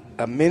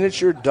 A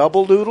miniature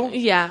double doodle?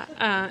 Yeah,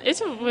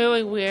 it's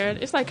really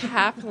weird. It's like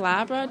half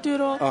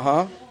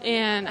Labradoodle.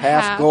 And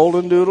half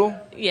golden doodle?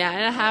 Yeah,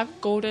 and a half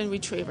golden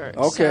retriever.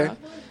 Okay. So,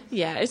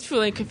 yeah, it's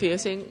really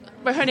confusing.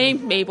 But her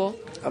name's Mabel.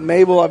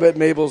 Mabel, I bet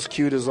Mabel's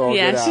cute as all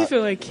get out. Yeah, she's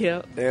really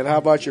cute. And how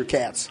about your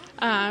cats?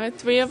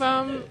 3 of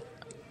them.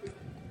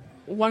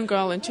 1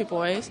 girl and 2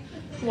 boys.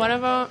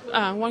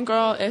 One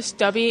girl is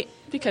Stubby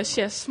because she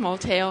has a small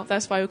tail.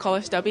 That's why we call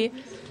her Stubby.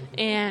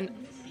 And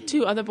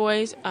 2 other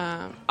boys,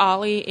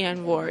 Ollie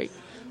and Rory.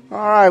 All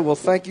right. Well,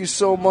 thank you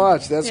so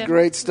much. That's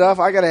great stuff.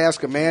 I got to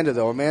ask Amanda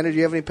though. Amanda, do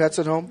you have any pets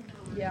at home?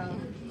 Yeah.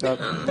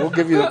 We'll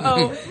give you.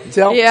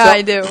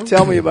 I do.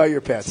 Tell me about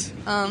your pets.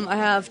 I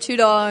have 2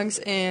 dogs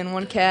and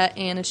 1 cat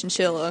and a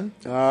chinchilla.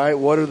 All right.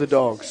 What are the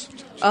dogs?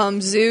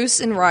 Zeus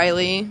and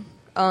Riley.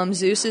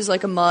 Zeus is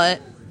like a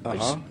mutt.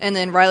 And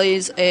then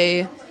Riley's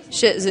a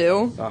Shih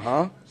Tzu.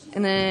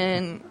 And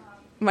then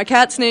my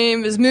cat's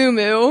name is Moo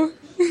Moo.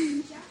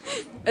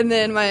 And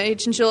then my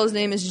chinchilla's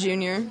name is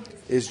Junior.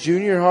 Is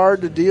Junior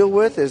hard to deal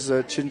with?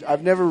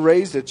 I've never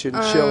raised a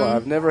chinchilla.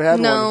 I've never had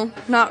one. No,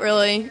 not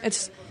really.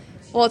 It's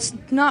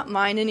not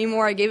mine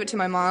anymore. I gave it to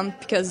my mom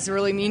because it's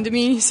really mean to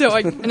me.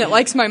 And it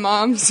likes my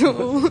mom.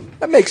 So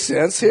that makes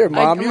sense. Here,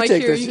 Mom, I'm you like,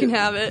 take here, this. you can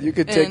have it. You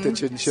can take the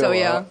chinchilla. So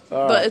yeah,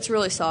 but right. It's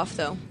really soft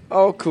though.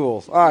 Oh,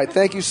 cool. All right,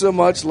 thank you so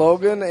much,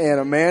 Logan and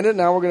Amanda.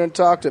 Now we're going to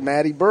talk to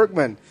Maddie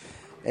Bergman.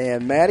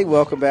 And Maddie,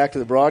 welcome back to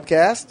the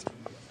broadcast.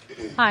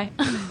 Hi.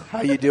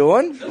 How you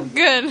doing?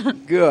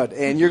 Good. Good.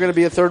 And you're going to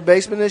be a third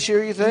baseman this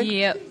year, you think?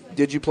 Yep.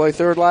 Did you play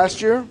third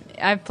last year?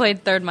 I've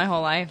played third my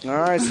whole life. All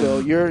right, so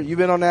you've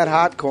been on that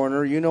hot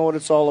corner. You know what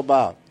it's all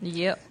about.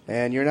 Yep.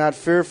 And you're not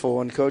fearful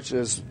when coach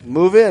says,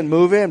 move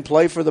in,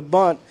 play for the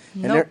bunt.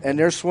 Nope. And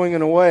they're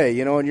swinging away,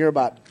 and you're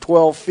about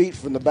 12 feet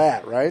from the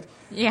bat, right?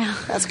 Yeah.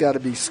 That's got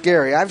to be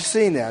scary. I've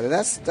seen that, and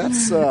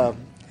that's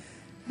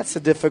a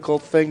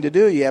difficult thing to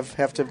do. You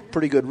have to have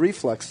pretty good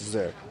reflexes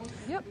there.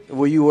 Yep.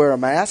 Will you wear a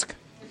mask?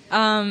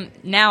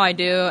 Now I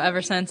do.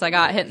 Ever since I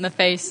got hit in the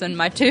face and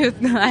my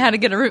tooth, I had to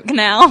get a root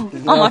canal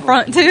on my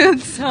front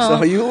tooth.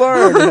 So you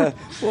learned.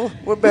 Well,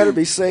 we better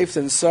be safe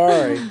than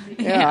sorry.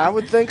 Yeah, I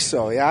would think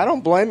so. Yeah, I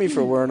don't blame you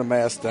for wearing a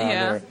mask down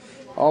there.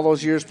 All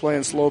those years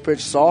playing slow pitch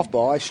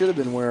softball, I should have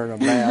been wearing a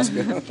mask,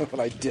 but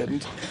I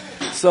didn't.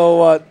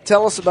 So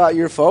tell us about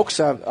your folks.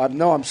 I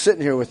know I'm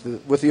sitting here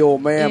with the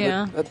old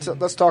man, but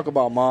let's talk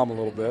about Mom a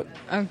little bit.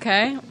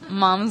 Okay.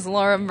 Mom's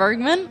Laura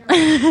Bergman,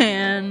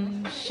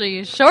 and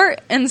she's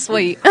short and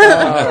sweet.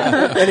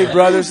 Any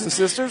brothers and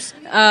sisters?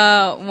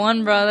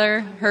 One brother,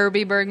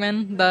 Herbie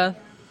Bergman, the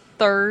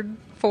third,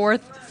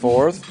 fourth.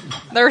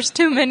 There's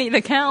too many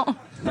to count.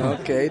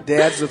 Okay,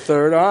 Dad's the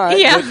third. All right.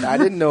 Yeah. I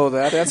didn't know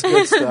that. That's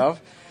good stuff.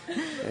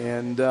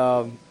 And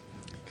how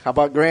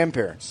about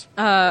grandparents?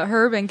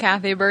 Herb and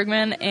Kathy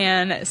Bergman,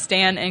 and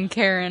Stan and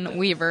Karen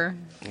Weaver.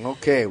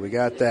 Okay, we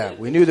got that.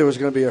 We knew there was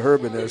going to be a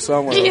Herb in there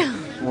somewhere.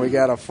 Yeah. We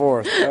got a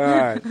fourth. All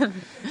right.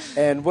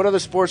 And what other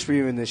sports were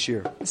you in this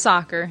year?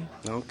 Soccer.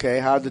 Okay,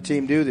 how'd the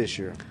team do this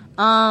year?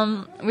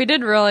 We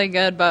did really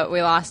good, but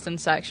we lost in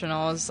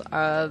sectionals.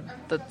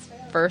 The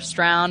first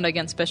round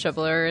against Bishop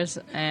Lures,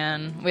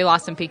 and we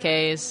lost in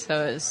PKs,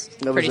 so it was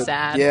pretty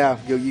sad. Yeah,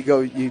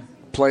 you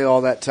play all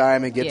that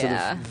time and get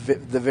to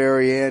the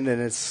very end, and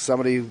it's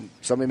somebody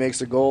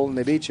makes a goal and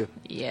they beat you.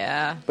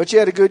 Yeah. But you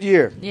had a good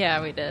year.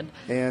 Yeah, we did.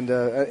 And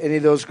any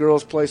of those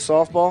girls play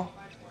softball?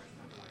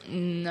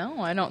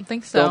 No, I don't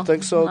think so. Don't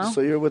think so? No.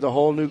 So you're with a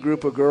whole new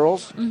group of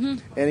girls? Mm-hmm.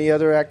 Any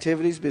other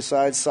activities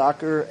besides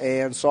soccer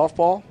and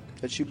softball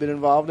that you've been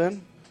involved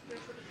in?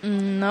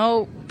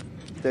 Nope.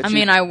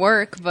 I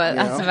work, but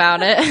that's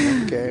about it.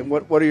 Okay.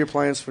 What are your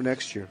plans for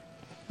next year?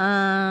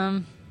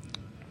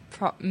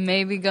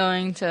 Maybe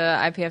going to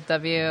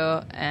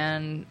IPFW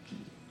and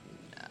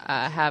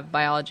have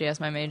biology as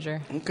my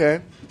major.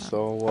 Okay.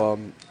 So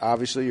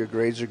obviously your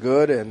grades are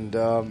good,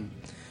 and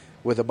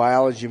with a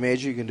biology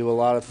major, you can do a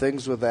lot of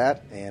things with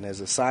that. And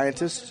as a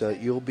scientist,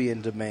 you'll be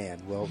in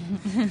demand. Well,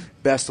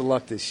 best of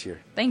luck this year.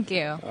 Thank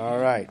you. All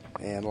right.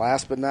 And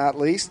last but not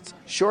least,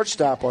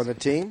 shortstop on the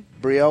team,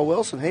 Brielle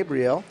Wilson. Hey,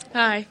 Brielle.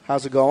 Hi.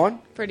 How's it going?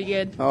 Pretty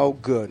good. Oh,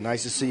 good.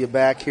 Nice to see you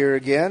back here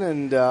again.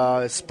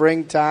 And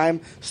springtime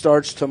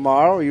starts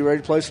tomorrow. Are you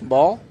ready to play some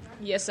ball?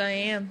 Yes, I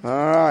am. All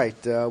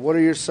right. What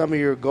are some of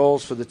your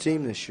goals for the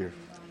team this year?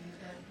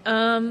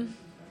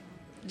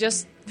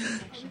 Just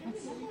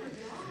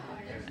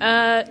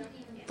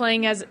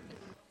playing as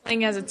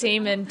a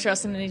team and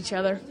trusting in each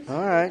other.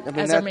 All right.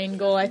 That's our main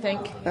goal, I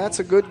think. That's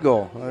a good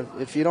goal.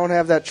 If you don't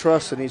have that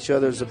trust in each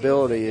other's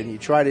ability and you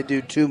try to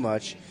do too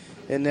much,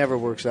 it never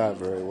works out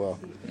very well.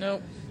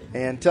 Nope.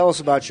 And tell us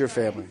about your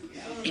family.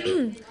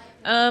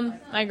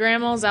 My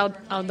grandma's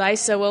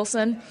Aldisa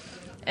Wilson,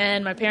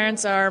 and my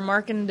parents are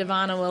Mark and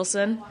Devonna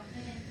Wilson.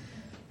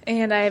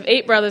 And I have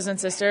 8 brothers and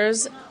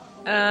sisters.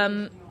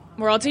 We're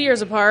all 2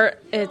 years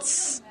apart.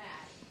 It's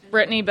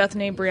Brittany,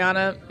 Bethany,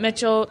 Brianna,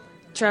 Mitchell,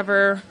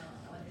 Trevor,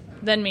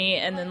 then me,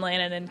 and then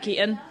Landon and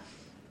Keaton.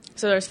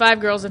 So there's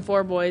 5 girls and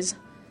 4 boys.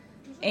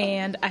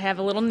 And I have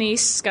a little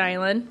niece,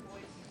 Skylin.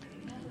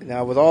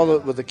 Now,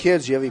 with the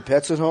kids, do you have any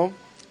pets at home?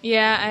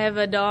 Yeah, I have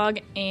a dog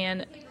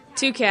and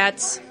 2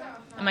 cats.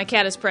 And my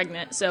cat is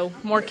pregnant, so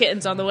more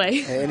kittens on the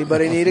way. Hey,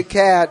 anybody need a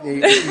cat?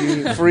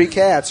 You free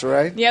cats,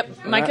 right?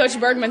 Yep. My Coach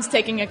Bergman's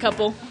taking a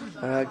couple.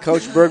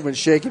 Coach Bergman's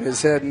shaking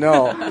his head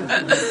no.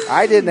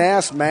 I didn't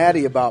ask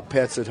Maddie about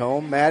pets at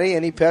home. Maddie,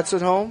 any pets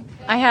at home?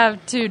 I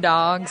have 2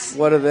 dogs.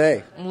 What are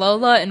they?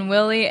 Lola and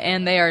Willie,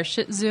 and they are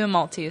Shih Tzu and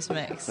Maltese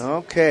mix.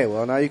 Okay,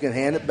 well, now you can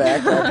hand it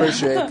back. I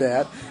appreciate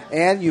that.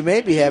 And you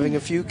may be having a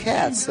few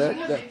cats.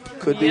 That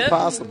could be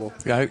possible.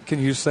 Can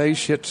you say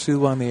Shih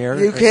Tzu on the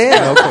air? You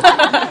can.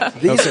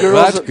 Okay.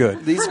 That's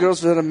good. These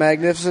girls did a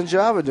magnificent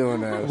job of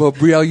doing that. Well,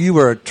 Brielle, you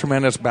were a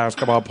tremendous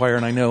basketball player,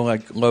 and I know,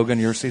 like Logan,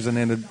 your season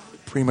ended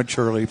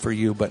prematurely for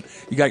you, but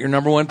you got your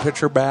number 1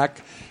 pitcher back.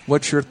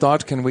 What's your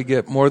thoughts? Can we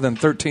get more than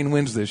 13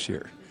 wins this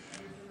year?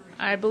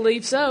 I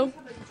believe so.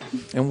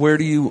 And who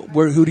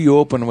do you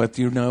open with?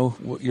 Do you know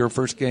your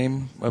first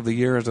game of the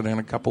year? Is it in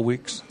a couple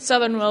weeks?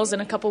 Southern Wells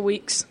in a couple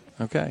weeks.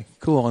 Okay,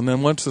 cool. And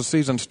then once the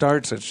season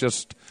starts, it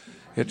just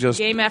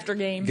game after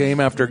game.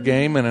 Game after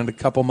game, and in a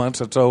couple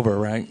months it's over,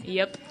 right?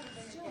 Yep.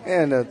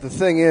 And the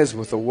thing is,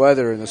 with the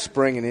weather in the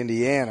spring in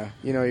Indiana,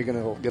 you're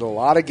going to get a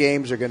lot of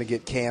games are going to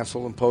get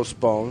canceled and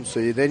postponed.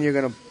 So then you're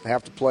going to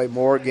have to play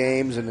more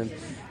games, and then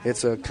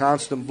it's a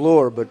constant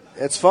blur. But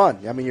it's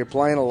fun. I mean, you're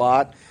playing a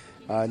lot.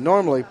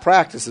 Normally,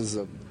 practice is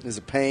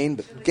a pain,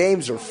 but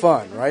games are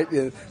fun, right?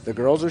 The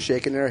girls are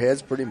shaking their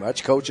heads pretty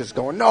much. Coach is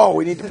going, no,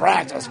 we need to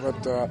practice,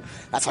 but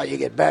that's how you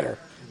get better.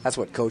 That's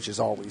what coaches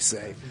always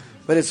say.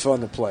 But it's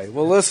fun to play.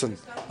 Well, listen.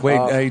 Wait,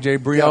 AJ,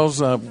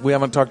 Brielle's, we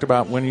haven't talked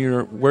about where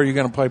you're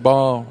going to play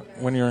ball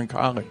when you're in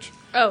college.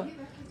 Oh,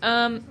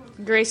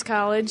 Grace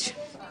College.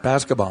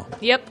 Basketball.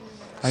 Yep.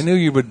 I knew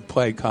you would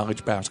play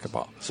college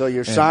basketball. So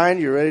you're signed,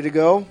 you're ready to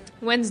go?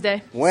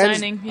 Wednesday.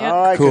 Wednesday. Signing. Yep.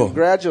 All right, cool.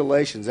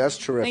 Congratulations. That's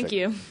terrific. Thank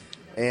you.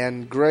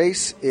 And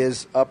Grace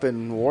is up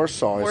in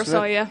Warsaw, isn't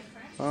Warsaw, it? yeah.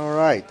 All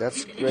right,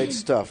 that's great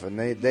stuff. And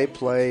they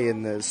play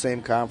in the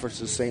same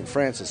conference as St.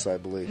 Francis, I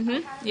believe.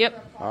 Mm-hmm.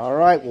 Yep. All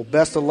right, well,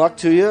 best of luck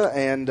to you,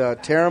 and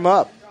tear them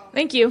up.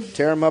 Thank you.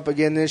 Tear them up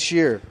again this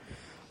year.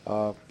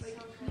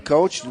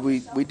 Coach,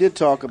 we did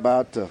talk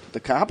about the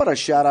how about a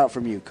shout-out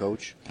from you,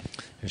 Coach?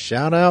 A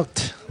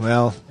shout-out?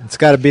 Well, it's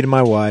got to be to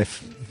my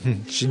wife.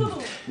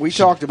 We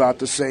talked about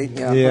the Saint.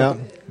 Yeah.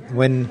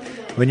 When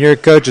you're a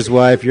coach's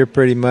wife, you're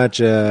pretty much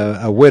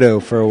a widow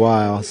for a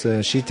while.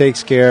 So she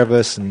takes care of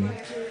us and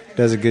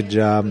does a good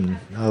job, and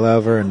I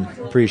love her and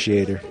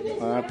appreciate her.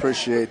 I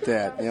appreciate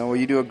that. You know,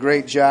 you do a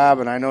great job,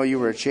 and I know you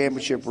were a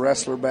championship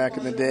wrestler back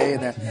in the day,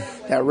 and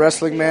that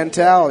wrestling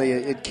mentality,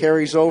 it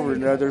carries over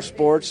into other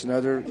sports and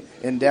other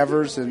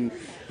endeavors, and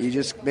it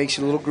just makes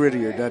you a little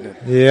grittier, doesn't it?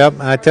 Yep,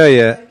 I tell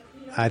you,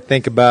 I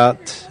think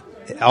about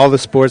all the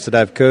sports that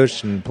I've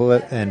coached and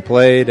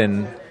played,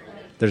 and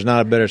there's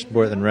not a better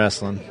sport than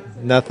wrestling.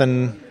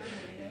 Nothing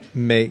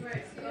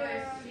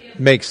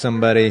makes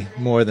somebody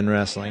more than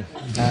wrestling.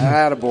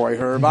 Attaboy,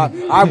 Herb.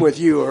 I'm with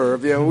you,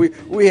 Herb. You know,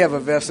 we have a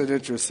vested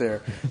interest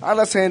there. All right,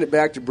 let's hand it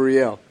back to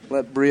Brielle.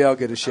 Let Brielle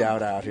get a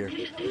shout-out here.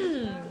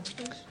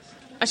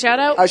 A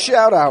shout-out? A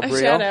shout-out, Brielle. A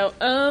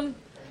shout-out.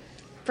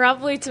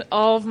 Probably to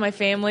all of my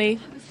family.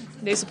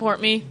 They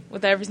support me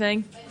with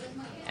everything,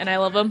 and I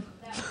love them.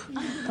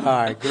 All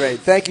right,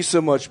 great. Thank you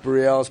so much,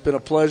 Brielle. It's been a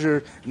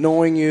pleasure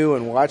knowing you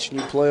and watching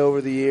you play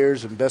over the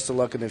years, and best of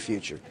luck in the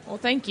future. Well,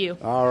 thank you.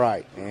 All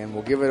right, and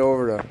we'll give it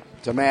over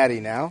to Maddie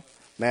now.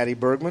 Maddie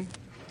Bergman.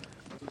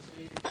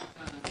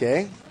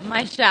 Okay.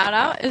 My shout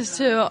out is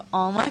to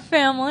all my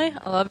family.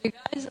 I love you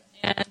guys.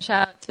 And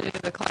shout out to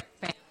the Clark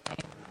family.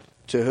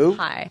 To who?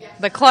 Hi.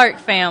 The Clark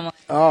family.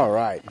 All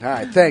right.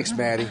 Thanks,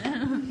 Maddie.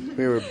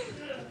 We were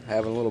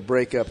having a little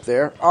break up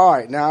there. All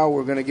right, now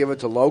we're going to give it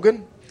to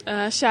Logan.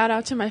 Shout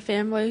out to my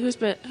family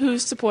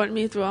who's supported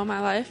me through all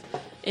my life,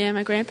 and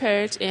my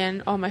grandparents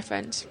and all my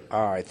friends.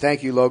 All right.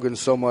 Thank you, Logan,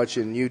 so much,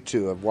 and you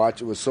too.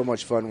 It was so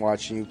much fun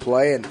watching you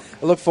play, and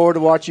I look forward to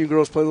watching you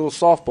girls play a little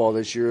softball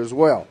this year as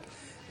well.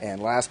 And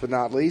last but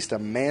not least,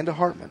 Amanda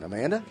Hartman.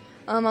 Amanda?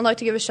 I'd like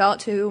to give a shout out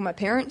to my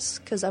parents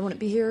because I wouldn't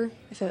be here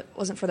if it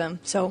wasn't for them.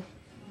 So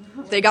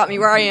they got me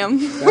where I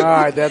am. All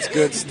right, that's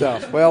good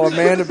stuff. Well,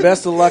 Amanda,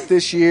 best of luck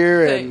this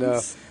year,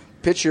 and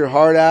pitch your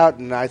heart out,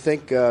 and I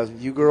think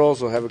you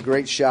girls will have a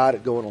great shot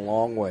at going a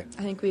long way.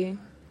 I think we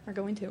are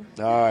going to.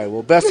 All right,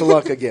 well, best of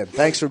luck again.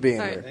 Thanks for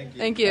being here.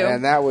 Thank you.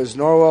 And that was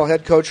Norwell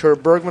head coach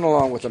Herb Bergman,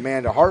 along with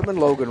Amanda Hartman,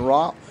 Logan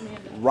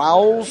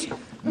Rowles,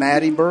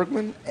 Maddie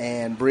Bergman,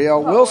 and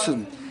Brielle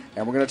Wilson.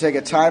 And we're going to take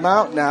a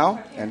timeout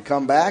now and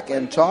come back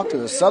and talk to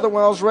the Southern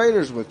Wells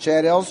Raiders with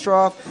Chad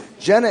Elstroth,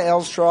 Jenna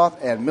Elstroth,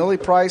 and Millie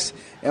Price.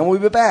 And we'll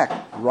be back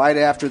right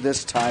after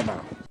this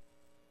timeout.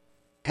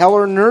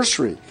 Heller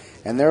Nursery,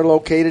 and they're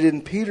located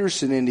in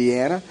Peterson,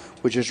 Indiana,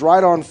 which is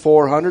right on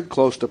 400,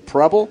 close to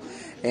Preble.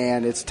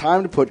 And it's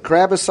time to put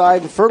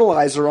crabicide and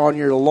fertilizer on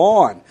your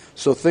lawn.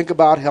 So think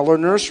about Heller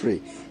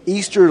Nursery.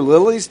 Easter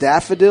lilies,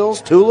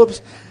 daffodils,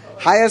 tulips,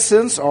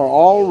 hyacinths are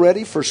all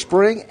ready for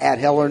spring at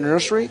Heller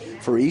Nursery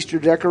for Easter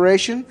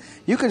decoration.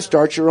 You can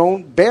start your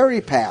own berry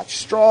patch,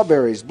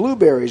 strawberries,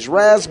 blueberries,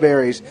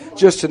 raspberries,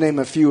 just to name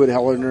a few at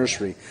Heller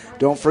Nursery.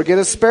 Don't forget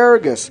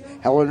asparagus.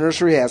 Heller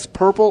Nursery has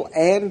purple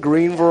and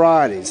green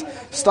varieties.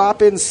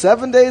 Stop in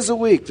 7 days a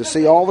week to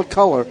see all the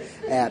color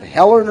at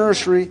Heller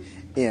Nursery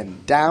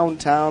in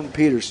downtown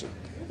Peterson.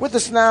 With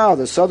us now,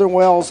 the Southern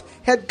Wells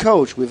head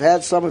coach. We've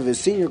had some of his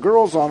senior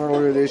girls on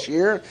earlier this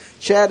year,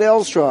 Chad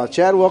Elstroth.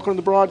 Chad, welcome to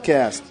the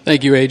broadcast.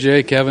 Thank you,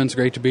 AJ. Kevin, it's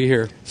great to be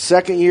here.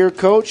 Second year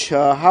coach.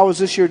 How is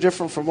this year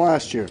different from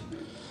last year?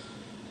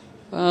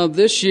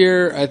 This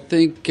year, I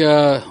think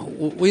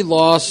we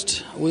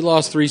lost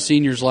 3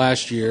 seniors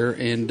last year,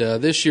 and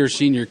this year's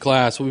senior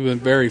class, we've been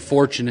very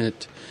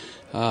fortunate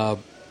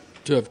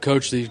to have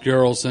coached these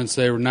girls since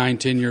they were 9,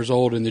 10 years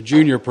old in the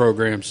junior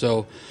program.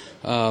 So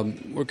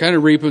we're kind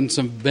of reaping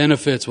some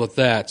benefits with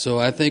that. So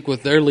I think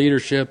with their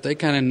leadership, they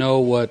kind of know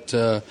what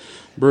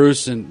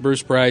Bruce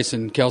Price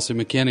and Kelsey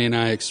McKinney and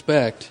I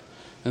expect,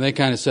 and they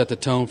kind of set the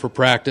tone for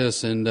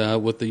practice.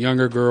 And with the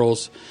younger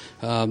girls,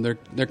 they're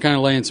kind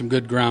of laying some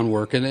good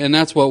groundwork, and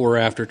that's what we're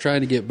after,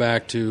 trying to get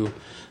back to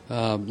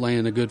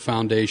laying a good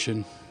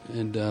foundation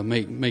and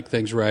make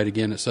things right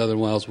again at Southern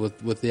Wells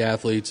with the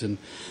athletes and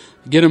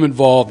get them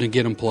involved and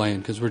get them playing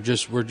because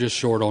we're just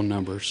short on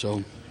numbers.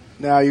 So.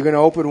 Now, you're going to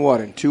open what,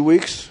 in 2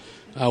 weeks?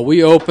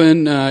 We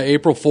open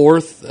April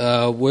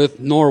 4th with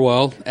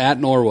Norwell at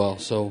Norwell.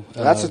 So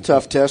that's a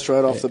tough test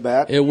right off the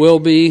bat. It will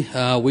be.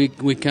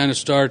 We kind of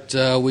start.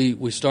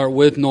 We start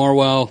with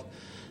Norwell,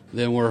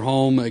 then we're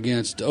home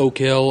against Oak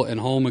Hill and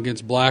home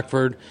against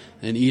Blackford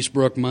and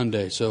Eastbrook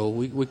Monday. So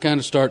we kind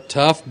of start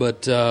tough,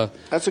 but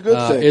that's a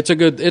good thing. It's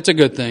a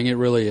good thing. It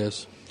really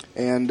is.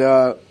 And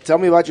tell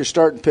me about your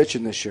starting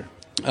pitching this year.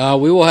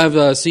 We will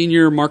have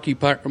senior Marky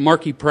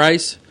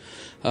Price.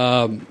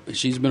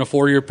 She's been a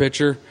 4-year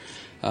pitcher.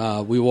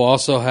 We will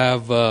also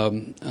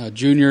have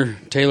junior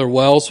Taylor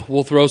Wells.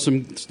 Will throw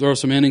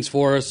some innings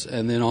for us,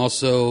 and then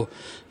also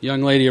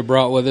young lady I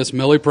brought with us,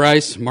 Millie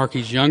Price,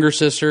 Marky's younger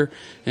sister,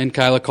 and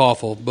Kyla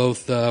Koffel,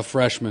 both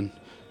freshmen.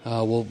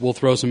 We'll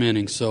throw some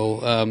innings, so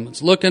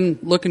it's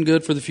looking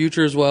good for the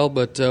future as well.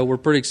 But we're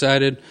pretty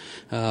excited.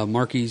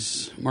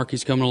 Marky's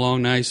coming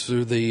along nice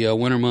through the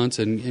winter months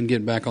and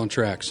getting back on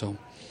track. So.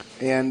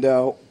 And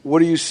what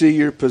do you see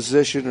your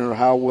position or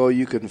how well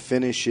you can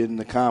finish in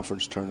the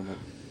conference tournament?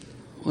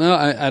 Well,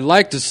 I'd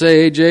like to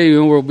say,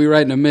 AJ, we'll be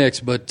right in the mix,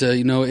 but,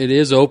 it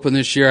is open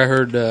this year. I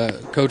heard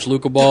Coach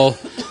Luca Ball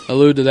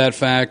allude to that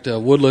fact.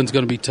 Woodland's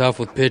going to be tough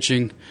with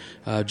pitching.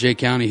 Jay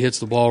County hits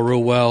the ball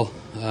real well.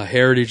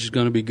 Heritage is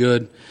going to be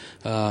good.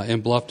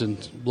 And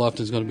Bluffton's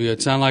going to be good.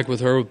 It sounds like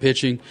with her with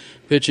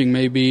pitching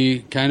may be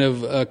kind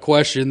of a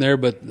question there,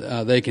 but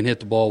they can hit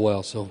the ball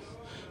well, so.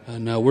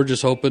 And we're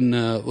just hoping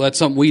that's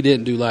something we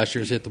didn't do last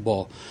year is hit the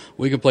ball.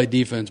 We can play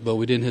defense, but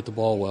we didn't hit the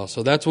ball well.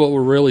 So that's what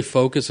we're really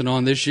focusing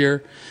on this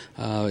year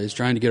is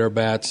trying to get our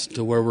bats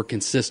to where we're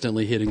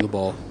consistently hitting the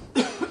ball.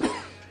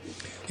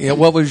 Yeah,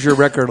 what was your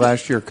record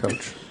last year,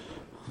 Coach?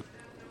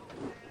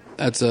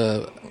 That's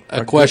a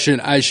question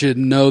I should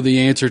know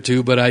the answer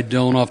to, but I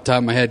don't off the top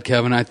of my head,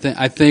 Kevin. I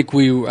think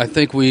we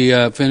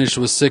finished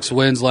with 6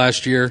 wins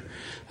last year.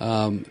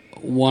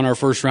 Won our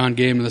first round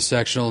game in the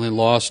sectional and then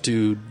lost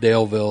to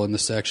Daleville in the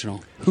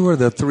sectional. Who are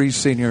the 3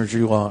 seniors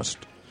you lost?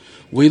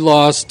 We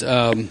lost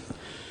Brianne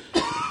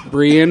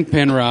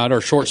Penrod,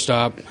 our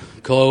shortstop,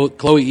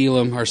 Chloe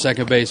Elam, our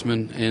second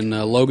baseman, and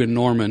Logan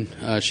Norman.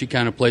 She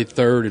kind of played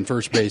third and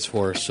first base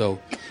for us, so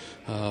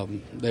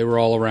they were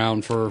all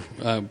around for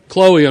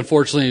Chloe.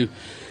 Unfortunately,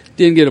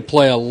 didn't get to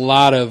play a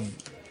lot of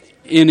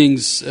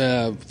innings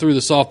through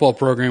the softball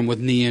program with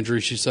knee injury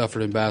she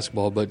suffered in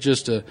basketball, but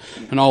just an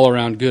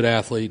all-around good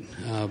athlete.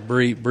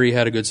 Bree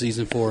had a good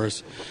season for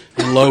us,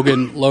 and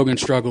Logan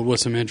struggled with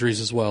some injuries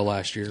as well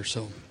last year.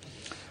 So,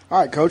 all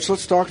right, Coach,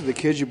 let's talk to the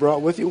kids you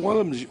brought with you. One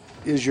of them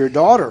is your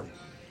daughter,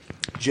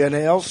 Jenna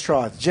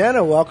Elstroth.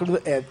 Jenna, welcome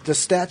to the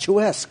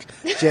statuesque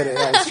Jenna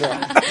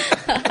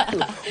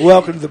Elstroth.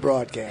 Welcome to the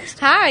broadcast.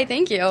 Hi,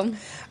 thank you.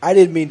 I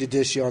didn't mean to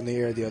dish you on the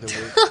air the other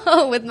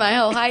week. With my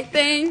whole height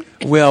thing.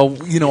 Well,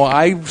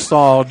 I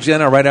saw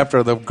Jenna right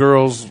after the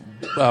girls'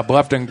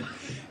 Bluffton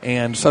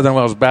and Southern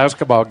Wells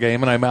basketball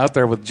game, and I'm out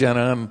there with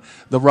Jenna, and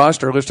the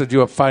roster listed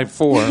you at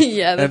 5'4".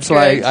 Yeah, that's and so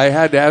correct. I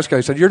had to ask her.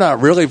 I said, "You're not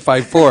really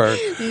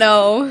 5'4".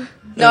 No,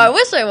 I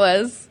wish I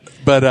was.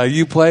 But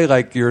you play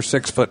like you're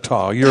 6 foot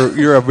tall.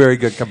 You're a very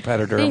good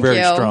competitor, Thank very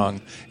you.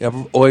 strong.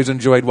 I've always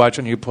enjoyed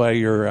watching you play.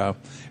 You're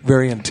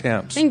very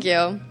intense. Thank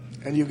you.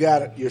 And you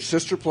got your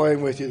sister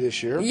playing with you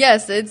this year.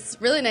 Yes, it's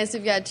really nice.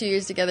 We've got 2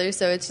 years together,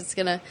 so it's just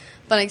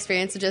fun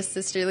experience of just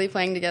sisterly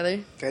playing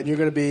together. And you're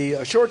going to be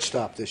a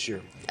shortstop this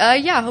year.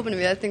 Yeah, hoping to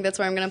be. I think that's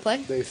where I'm going to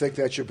play. Do you think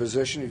that's your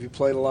position? Have you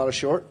played a lot of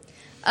short?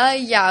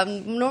 Yeah.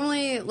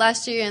 Normally,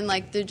 last year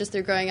and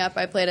through growing up,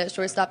 I played at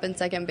shortstop and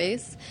second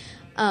base.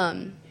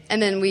 And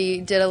then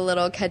we did a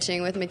little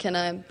catching with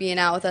McKenna being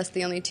out with us,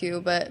 the only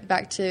 2, but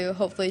back to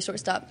hopefully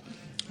shortstop.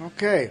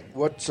 Okay.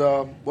 What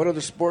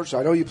other sports?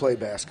 I know you play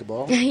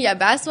basketball. Yeah,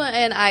 basketball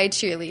and I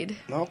cheerlead.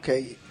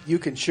 Okay. You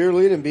can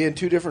cheerlead and be in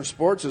 2 different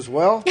sports as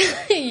well?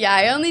 Yeah,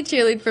 I only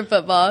cheerlead for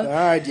football. All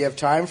right. Do you have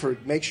time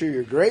make sure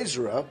your grades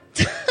are up?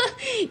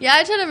 Yeah,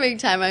 I try to make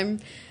time. I'm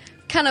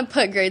kind of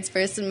put grades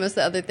first and most of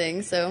the other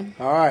things. So.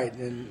 All right.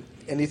 And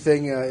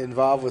anything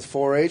involved with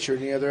 4-H or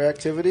any other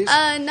activities?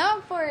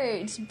 Not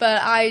 4-H,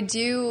 but I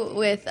do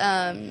with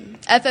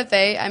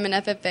FFA. I'm an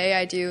FFA.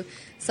 I do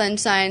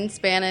Sunshine,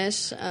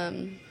 Spanish,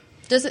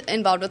 just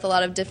involved with a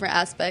lot of different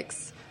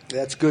aspects.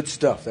 That's good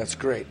stuff. That's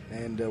great.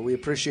 And we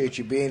appreciate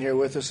you being here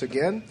with us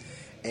again.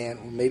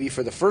 And maybe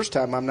for the first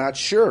time, I'm not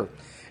sure.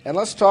 And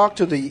let's talk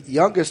to the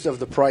youngest of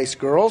the Price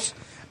girls.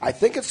 I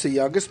think it's the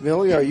youngest.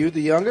 Millie, are you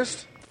the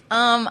youngest?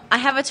 I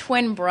have a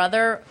twin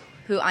brother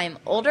who I am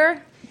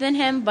older than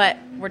him, but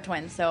we're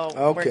twins, so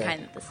we're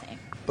kind of the same.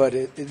 But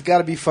it's got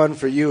to be fun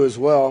for you as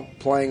well,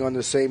 playing on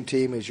the same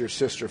team as your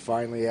sister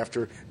finally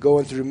after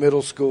going through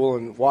middle school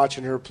and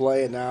watching her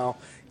play, and now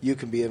you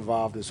can be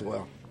involved as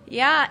well.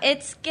 Yeah,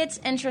 it gets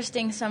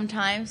interesting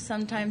sometimes.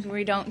 Sometimes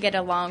we don't get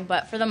along,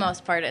 but for the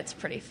most part, it's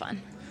pretty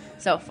fun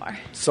so far.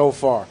 So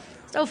far.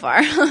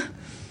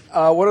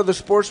 What other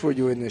sports were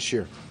you in this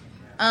year?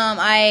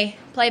 I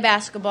play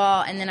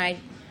basketball, and then I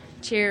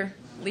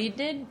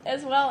cheerleaded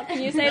as well.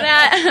 Can you say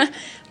that?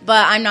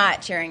 But I'm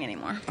not cheering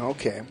anymore.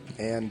 Okay.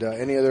 And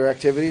any other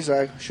activities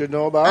I should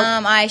know about?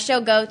 I show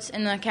goats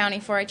in the county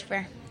 4-H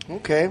fair.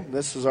 Okay.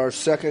 This is our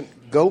second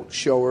goat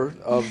shower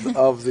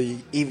of the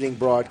evening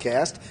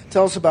broadcast.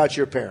 Tell us about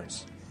your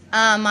parents.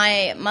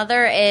 My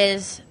mother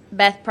is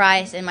Beth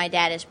Price, and my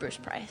dad is Bruce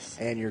Price.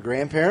 And your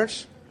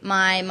grandparents?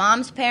 My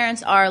mom's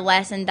parents are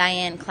Les and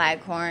Diane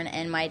Claghorn,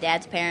 and my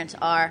dad's parents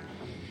are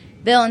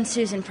Bill and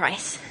Susan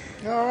Price.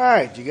 All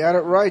right, you got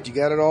it right. You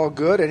got it all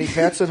good. Any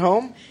pets at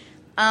home?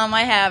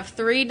 I have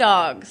 3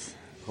 dogs.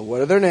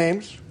 What are their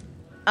names?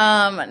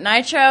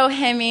 Nitro,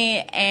 Hemi,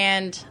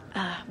 and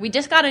we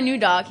just got a new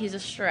dog. He's a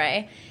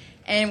stray.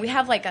 And we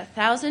have like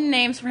 1,000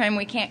 names for him.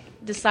 We can't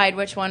decide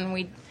which one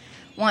we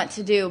want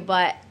to do,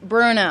 but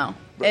Bruno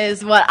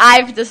is what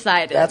I've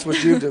decided. That's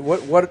what you did.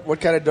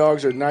 What kind of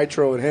dogs are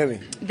Nitro and Hemi?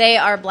 They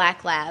are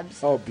black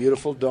labs. Oh,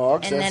 beautiful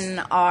dogs. And then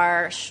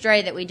our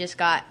stray that we just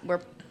got,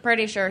 we're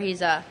pretty sure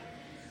he's a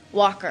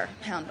Walker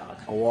Hound Dog.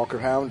 A Walker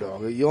Hound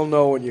Dog. You'll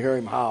know when you hear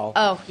him howl.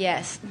 Oh,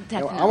 yes,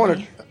 definitely. I want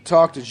to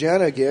talk to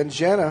Jenna again.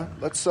 Jenna,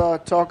 let's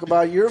talk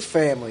about your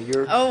family.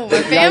 My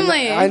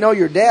family. I know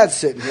your dad's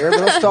sitting here, but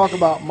let's talk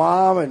about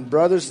mom and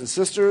brothers and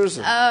sisters.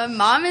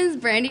 Mom is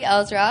Brandy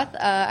Ellsroth.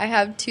 I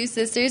have 2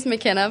 sisters,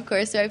 McKenna, of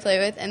course, who I play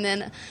with, and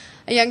then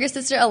a younger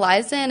sister,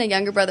 Eliza, and a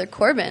younger brother,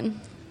 Corbin.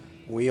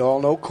 We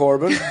all know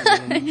Corbin,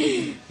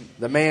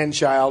 the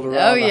man-child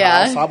around the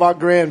yeah. house. How about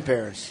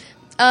grandparents?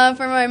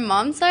 For my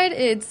mom's side,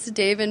 it's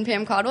Dave and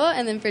Pam Caldwell,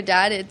 and then for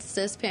Dad, it's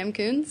just Pam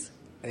Coons.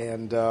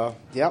 And,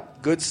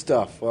 good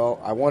stuff. Well,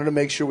 I wanted to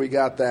make sure we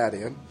got that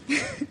in.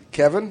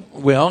 Kevin?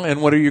 Well,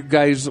 and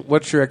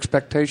what's your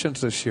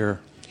expectations this year?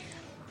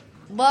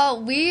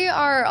 Well, we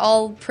are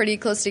all pretty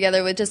close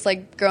together with just,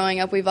 like, growing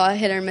up. We've all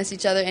hit or miss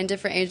each other in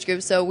different age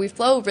groups, so we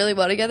flow really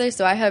well together,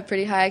 so I have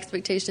pretty high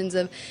expectations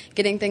of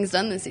getting things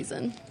done this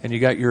season. And you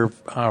got your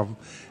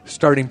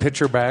starting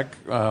pitcher back,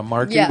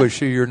 Markey. Yeah. Was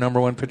she your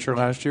number 1 pitcher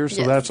last year? So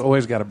Yes. that's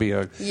always got to be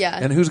Yeah.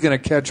 And who's going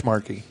to catch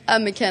Markey?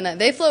 McKenna.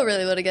 They flow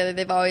really well together.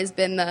 They've always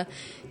been the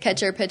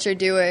catcher-pitcher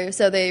duo,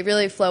 so they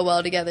really flow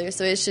well together,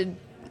 so it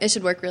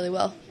should work really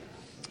well.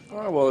 All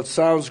right, well, it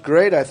sounds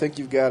great. I think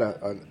you've got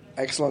an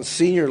excellent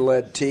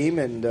senior-led team,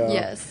 and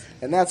Yes.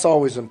 and that's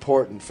always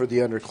important for the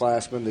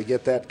underclassmen to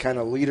get that kind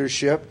of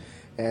leadership.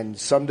 And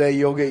someday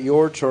you'll get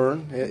your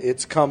turn.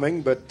 It's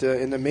coming, but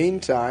in the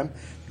meantime,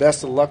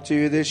 best of luck to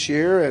you this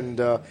year,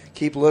 and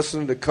keep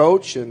listening to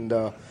Coach and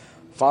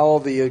follow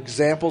the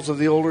examples of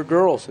the older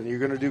girls, and you're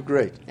going to do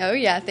great. Oh,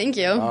 yeah. Thank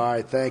you. All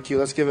right, thank you.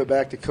 Let's give it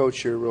back to Coach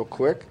here real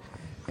quick.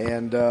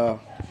 And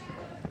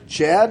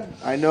Chad,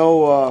 I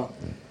know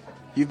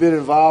you've been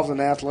involved in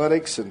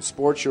athletics and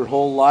sports your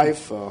whole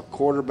life,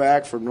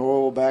 quarterback for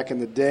Norwell back in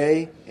the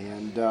day,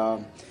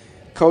 and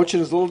coaching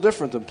is a little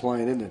different than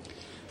playing, isn't it?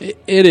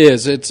 It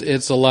is.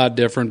 It's a lot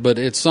different, but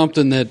it's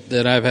something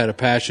that I've had a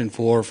passion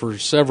for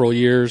several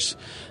years.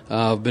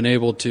 I've been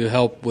able to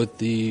help with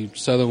the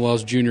Southern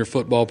Wells junior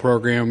football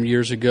program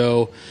years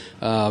ago,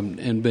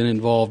 and been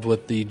involved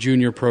with the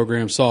junior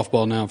program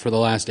softball now for the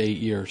last 8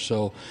 years.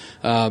 So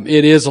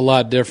it is a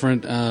lot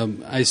different.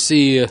 I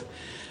see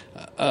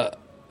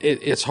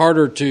it's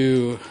harder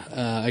to,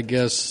 I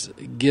guess,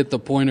 get the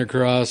point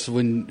across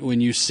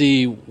when you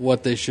see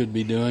what they should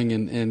be doing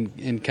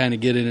and kind of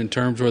get it in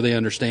terms where they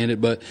understand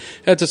it. But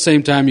at the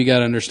same time, you got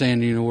to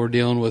understand, we're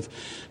dealing with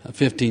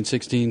 15,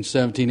 16,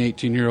 17,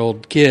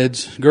 18-year-old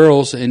kids,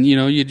 girls, and,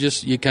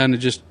 you kind of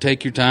just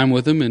take your time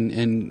with them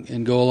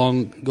and go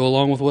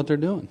along with what they're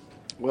doing.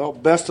 Well,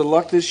 best of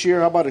luck this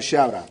year. How about a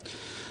shout-out?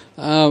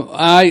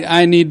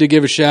 I need to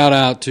give a shout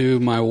out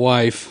to my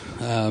wife,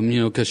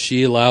 because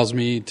she allows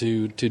me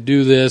to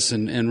do this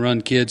and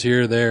run kids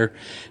here or there,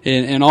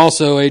 and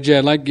also AJ,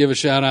 I'd like to give a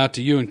shout out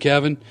to you and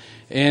Kevin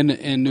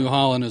and New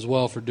Holland as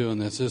well for doing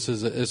this. This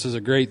is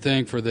a great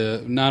thing for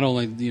not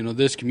only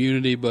this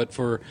community, but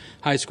for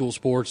high school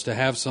sports to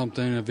have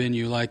something, a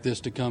venue like this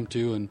to come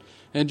to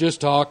and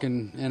just talk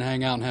and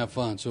hang out and have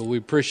fun. So we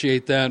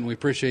appreciate that, and we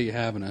appreciate you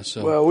having us.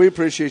 So. Well, we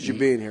appreciate you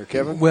being here,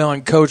 Kevin. Well,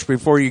 and Coach,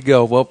 before you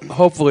go,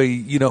 hopefully,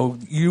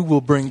 you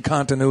will bring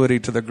continuity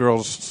to the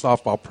girls'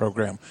 softball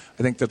program.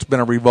 I think that's been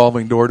a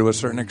revolving door to a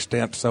certain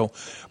extent. So,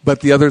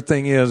 but the other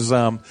thing is,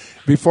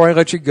 before I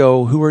let you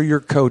go, who are your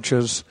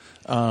coaches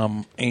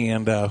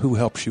and who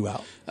helps you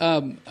out?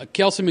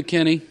 Kelsey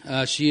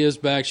McKinney, she is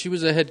back. She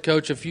was a head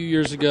coach a few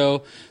years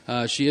ago.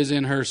 She is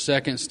in her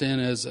second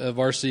stint as a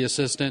varsity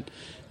assistant,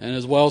 and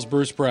as well as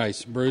Bruce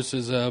Price. Bruce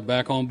is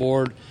back on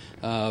board.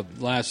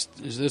 This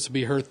will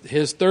be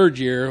his third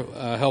year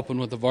helping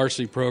with the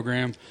varsity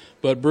program.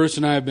 But Bruce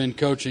and I have been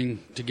coaching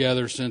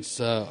together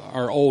since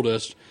our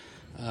oldest,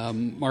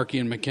 Markey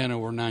and McKenna,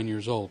 were 9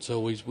 years old.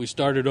 So we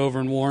started over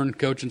in Warren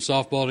coaching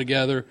softball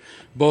together.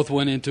 Both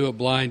went into it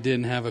blind,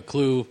 didn't have a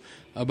clue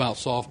about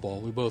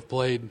softball. We both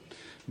played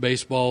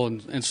baseball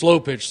and slow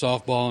pitch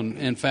softball,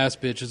 and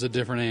fast pitch is a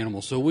different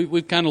animal. So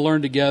we've kind of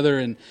learned together,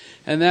 and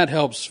that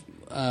helps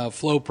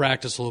flow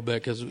practice a little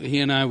bit, because he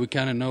and I, we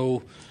kind of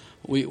know,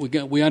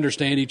 we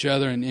understand each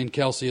other, and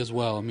Kelsey as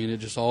well. I mean, it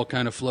just all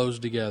kind of flows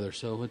together.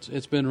 So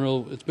it's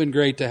been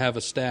great to have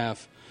a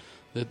staff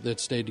that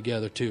stayed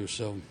together too.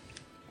 So,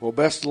 well,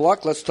 best of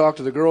luck. Let's talk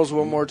to the girls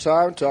one more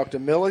time. Talk to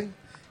Millie.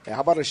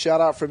 How about a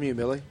shout out from you,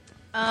 Millie?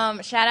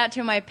 Shout out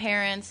to my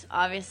parents,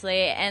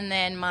 obviously, and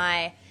then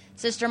my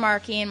sister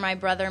Marky and my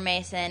brother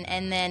Mason,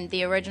 and then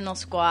the original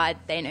squad.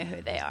 They know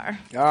who they are.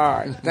 All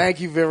right.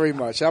 Thank you very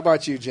much. How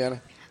about you,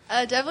 Jenna?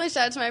 Definitely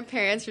shout out to my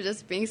parents for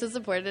just being so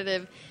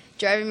supportive,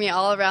 driving me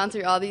all around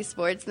through all these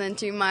sports. And then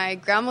to my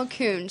grandma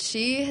Kuhn,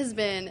 she has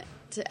been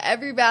to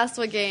every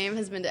basketball game,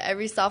 has been to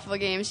every softball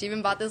game. She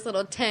even bought this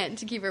little tent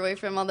to keep her away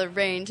from all the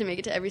rain to make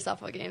it to every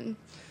softball game.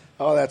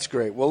 Oh, that's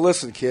great. Well,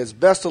 listen, kids,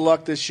 best of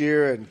luck this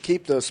year, and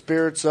keep the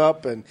spirits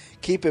up and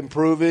keep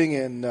improving.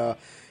 And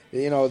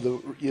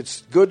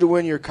it's good to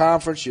win your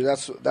conference.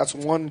 That's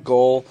one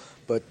goal,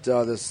 but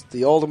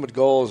the ultimate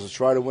goal is to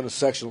try to win a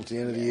sectional at the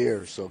end of the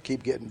year. So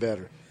keep getting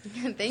better.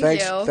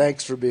 Thanks you.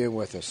 Thanks for being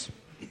with us.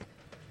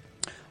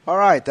 All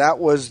right, that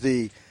was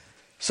the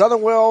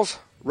Southern Wells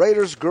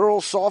Raiders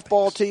girls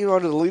softball team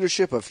under the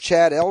leadership of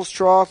Chad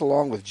Elstroth,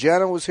 along with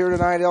Jenna was here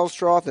tonight,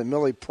 Elstroth, and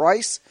Millie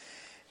Price.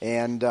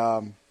 And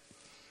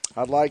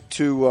I'd like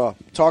to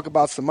talk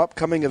about some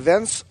upcoming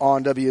events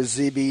on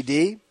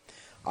WZBD.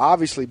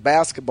 Obviously,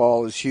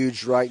 basketball is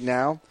huge right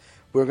now.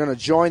 We're going to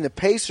join the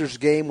Pacers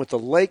game with the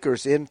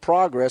Lakers in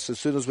progress as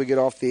soon as we get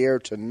off the air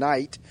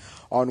tonight.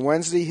 On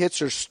Wednesday,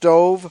 Hitzer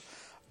Stove,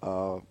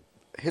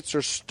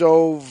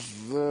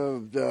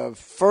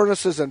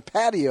 Furnaces and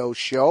Patio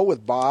show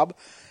with Bob.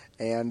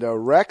 And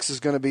Rex is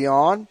going to be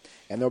on,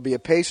 and there'll be a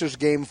Pacers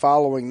game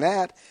following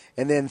that.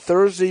 And then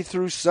Thursday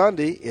through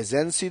Sunday is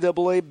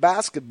NCAA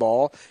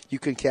basketball. You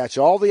can catch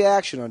all the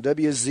action on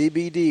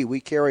WZBD. We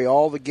carry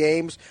all the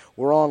games.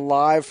 We're on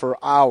live for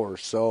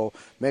hours. So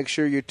make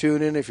sure you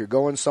tune in. If you're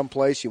going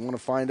someplace, you want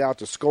to find out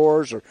the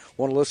scores or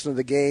want to listen to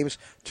the games,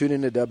 tune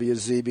in to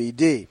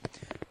WZBD.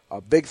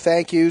 Big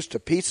thank yous to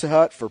Pizza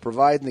Hut for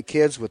providing the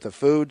kids with the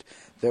food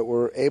that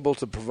we're able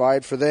to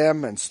provide for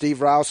them. And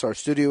Steve Rouse, our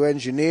studio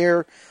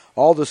engineer.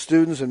 All the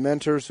students and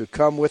mentors who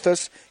come with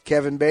us.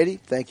 Kevin Beatty,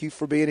 thank you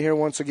for being here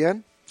once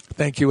again.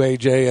 Thank you,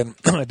 AJ. And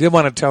I did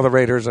want to tell the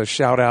Raiders a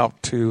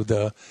shout-out to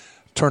the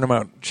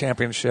tournament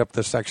championship,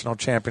 the sectional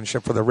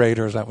championship for the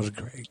Raiders. That was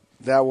great.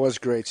 That was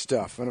great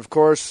stuff. And, of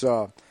course,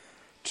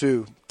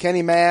 to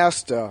Kenny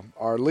Mast,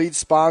 our lead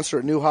sponsor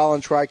at New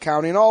Holland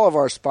Tri-County, and all of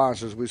our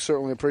sponsors, we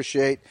certainly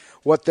appreciate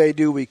what they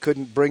do. We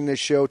couldn't bring this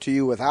show to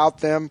you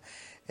without them.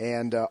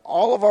 And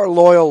all of our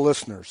loyal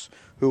listeners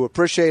who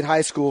appreciate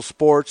high school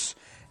sports.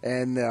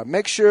 And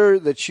make sure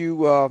that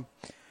you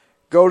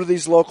go to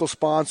these local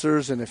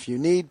sponsors, and if you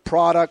need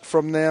product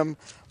from them,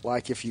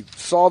 like if you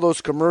saw those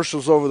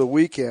commercials over the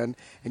weekend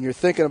and you're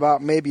thinking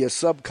about maybe a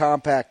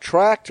subcompact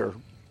tractor,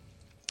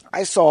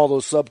 I saw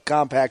those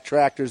subcompact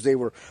tractors they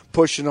were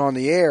pushing on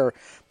the air,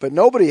 but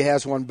nobody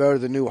has one better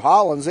than New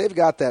Holland's. They've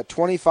got that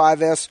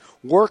 25S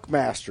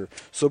Workmaster.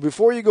 So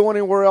before you go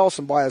anywhere else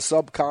and buy a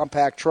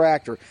subcompact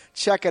tractor,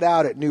 check it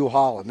out at New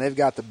Holland. They've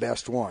got the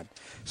best one.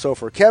 So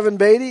for Kevin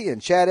Beatty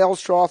and Chad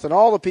Elstroth and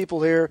all the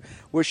people here,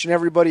 wishing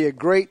everybody a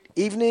great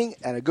evening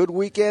and a good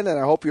weekend, and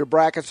I hope your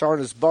brackets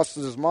aren't as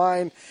busted as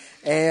mine.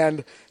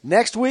 And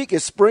next week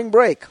is spring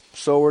break,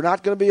 so we're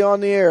not going to be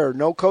on the air.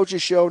 No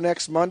coaches show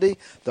next Monday.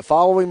 The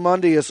following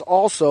Monday is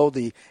also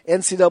the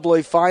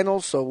NCAA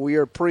Finals, so we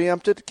are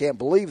preempted. Can't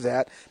believe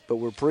that, but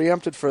we're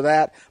preempted for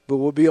that. But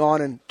we'll be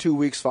on in 2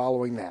 weeks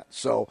following that.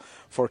 So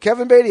for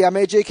Kevin Beatty, I'm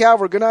A.J.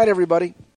 Calver. Good night, everybody.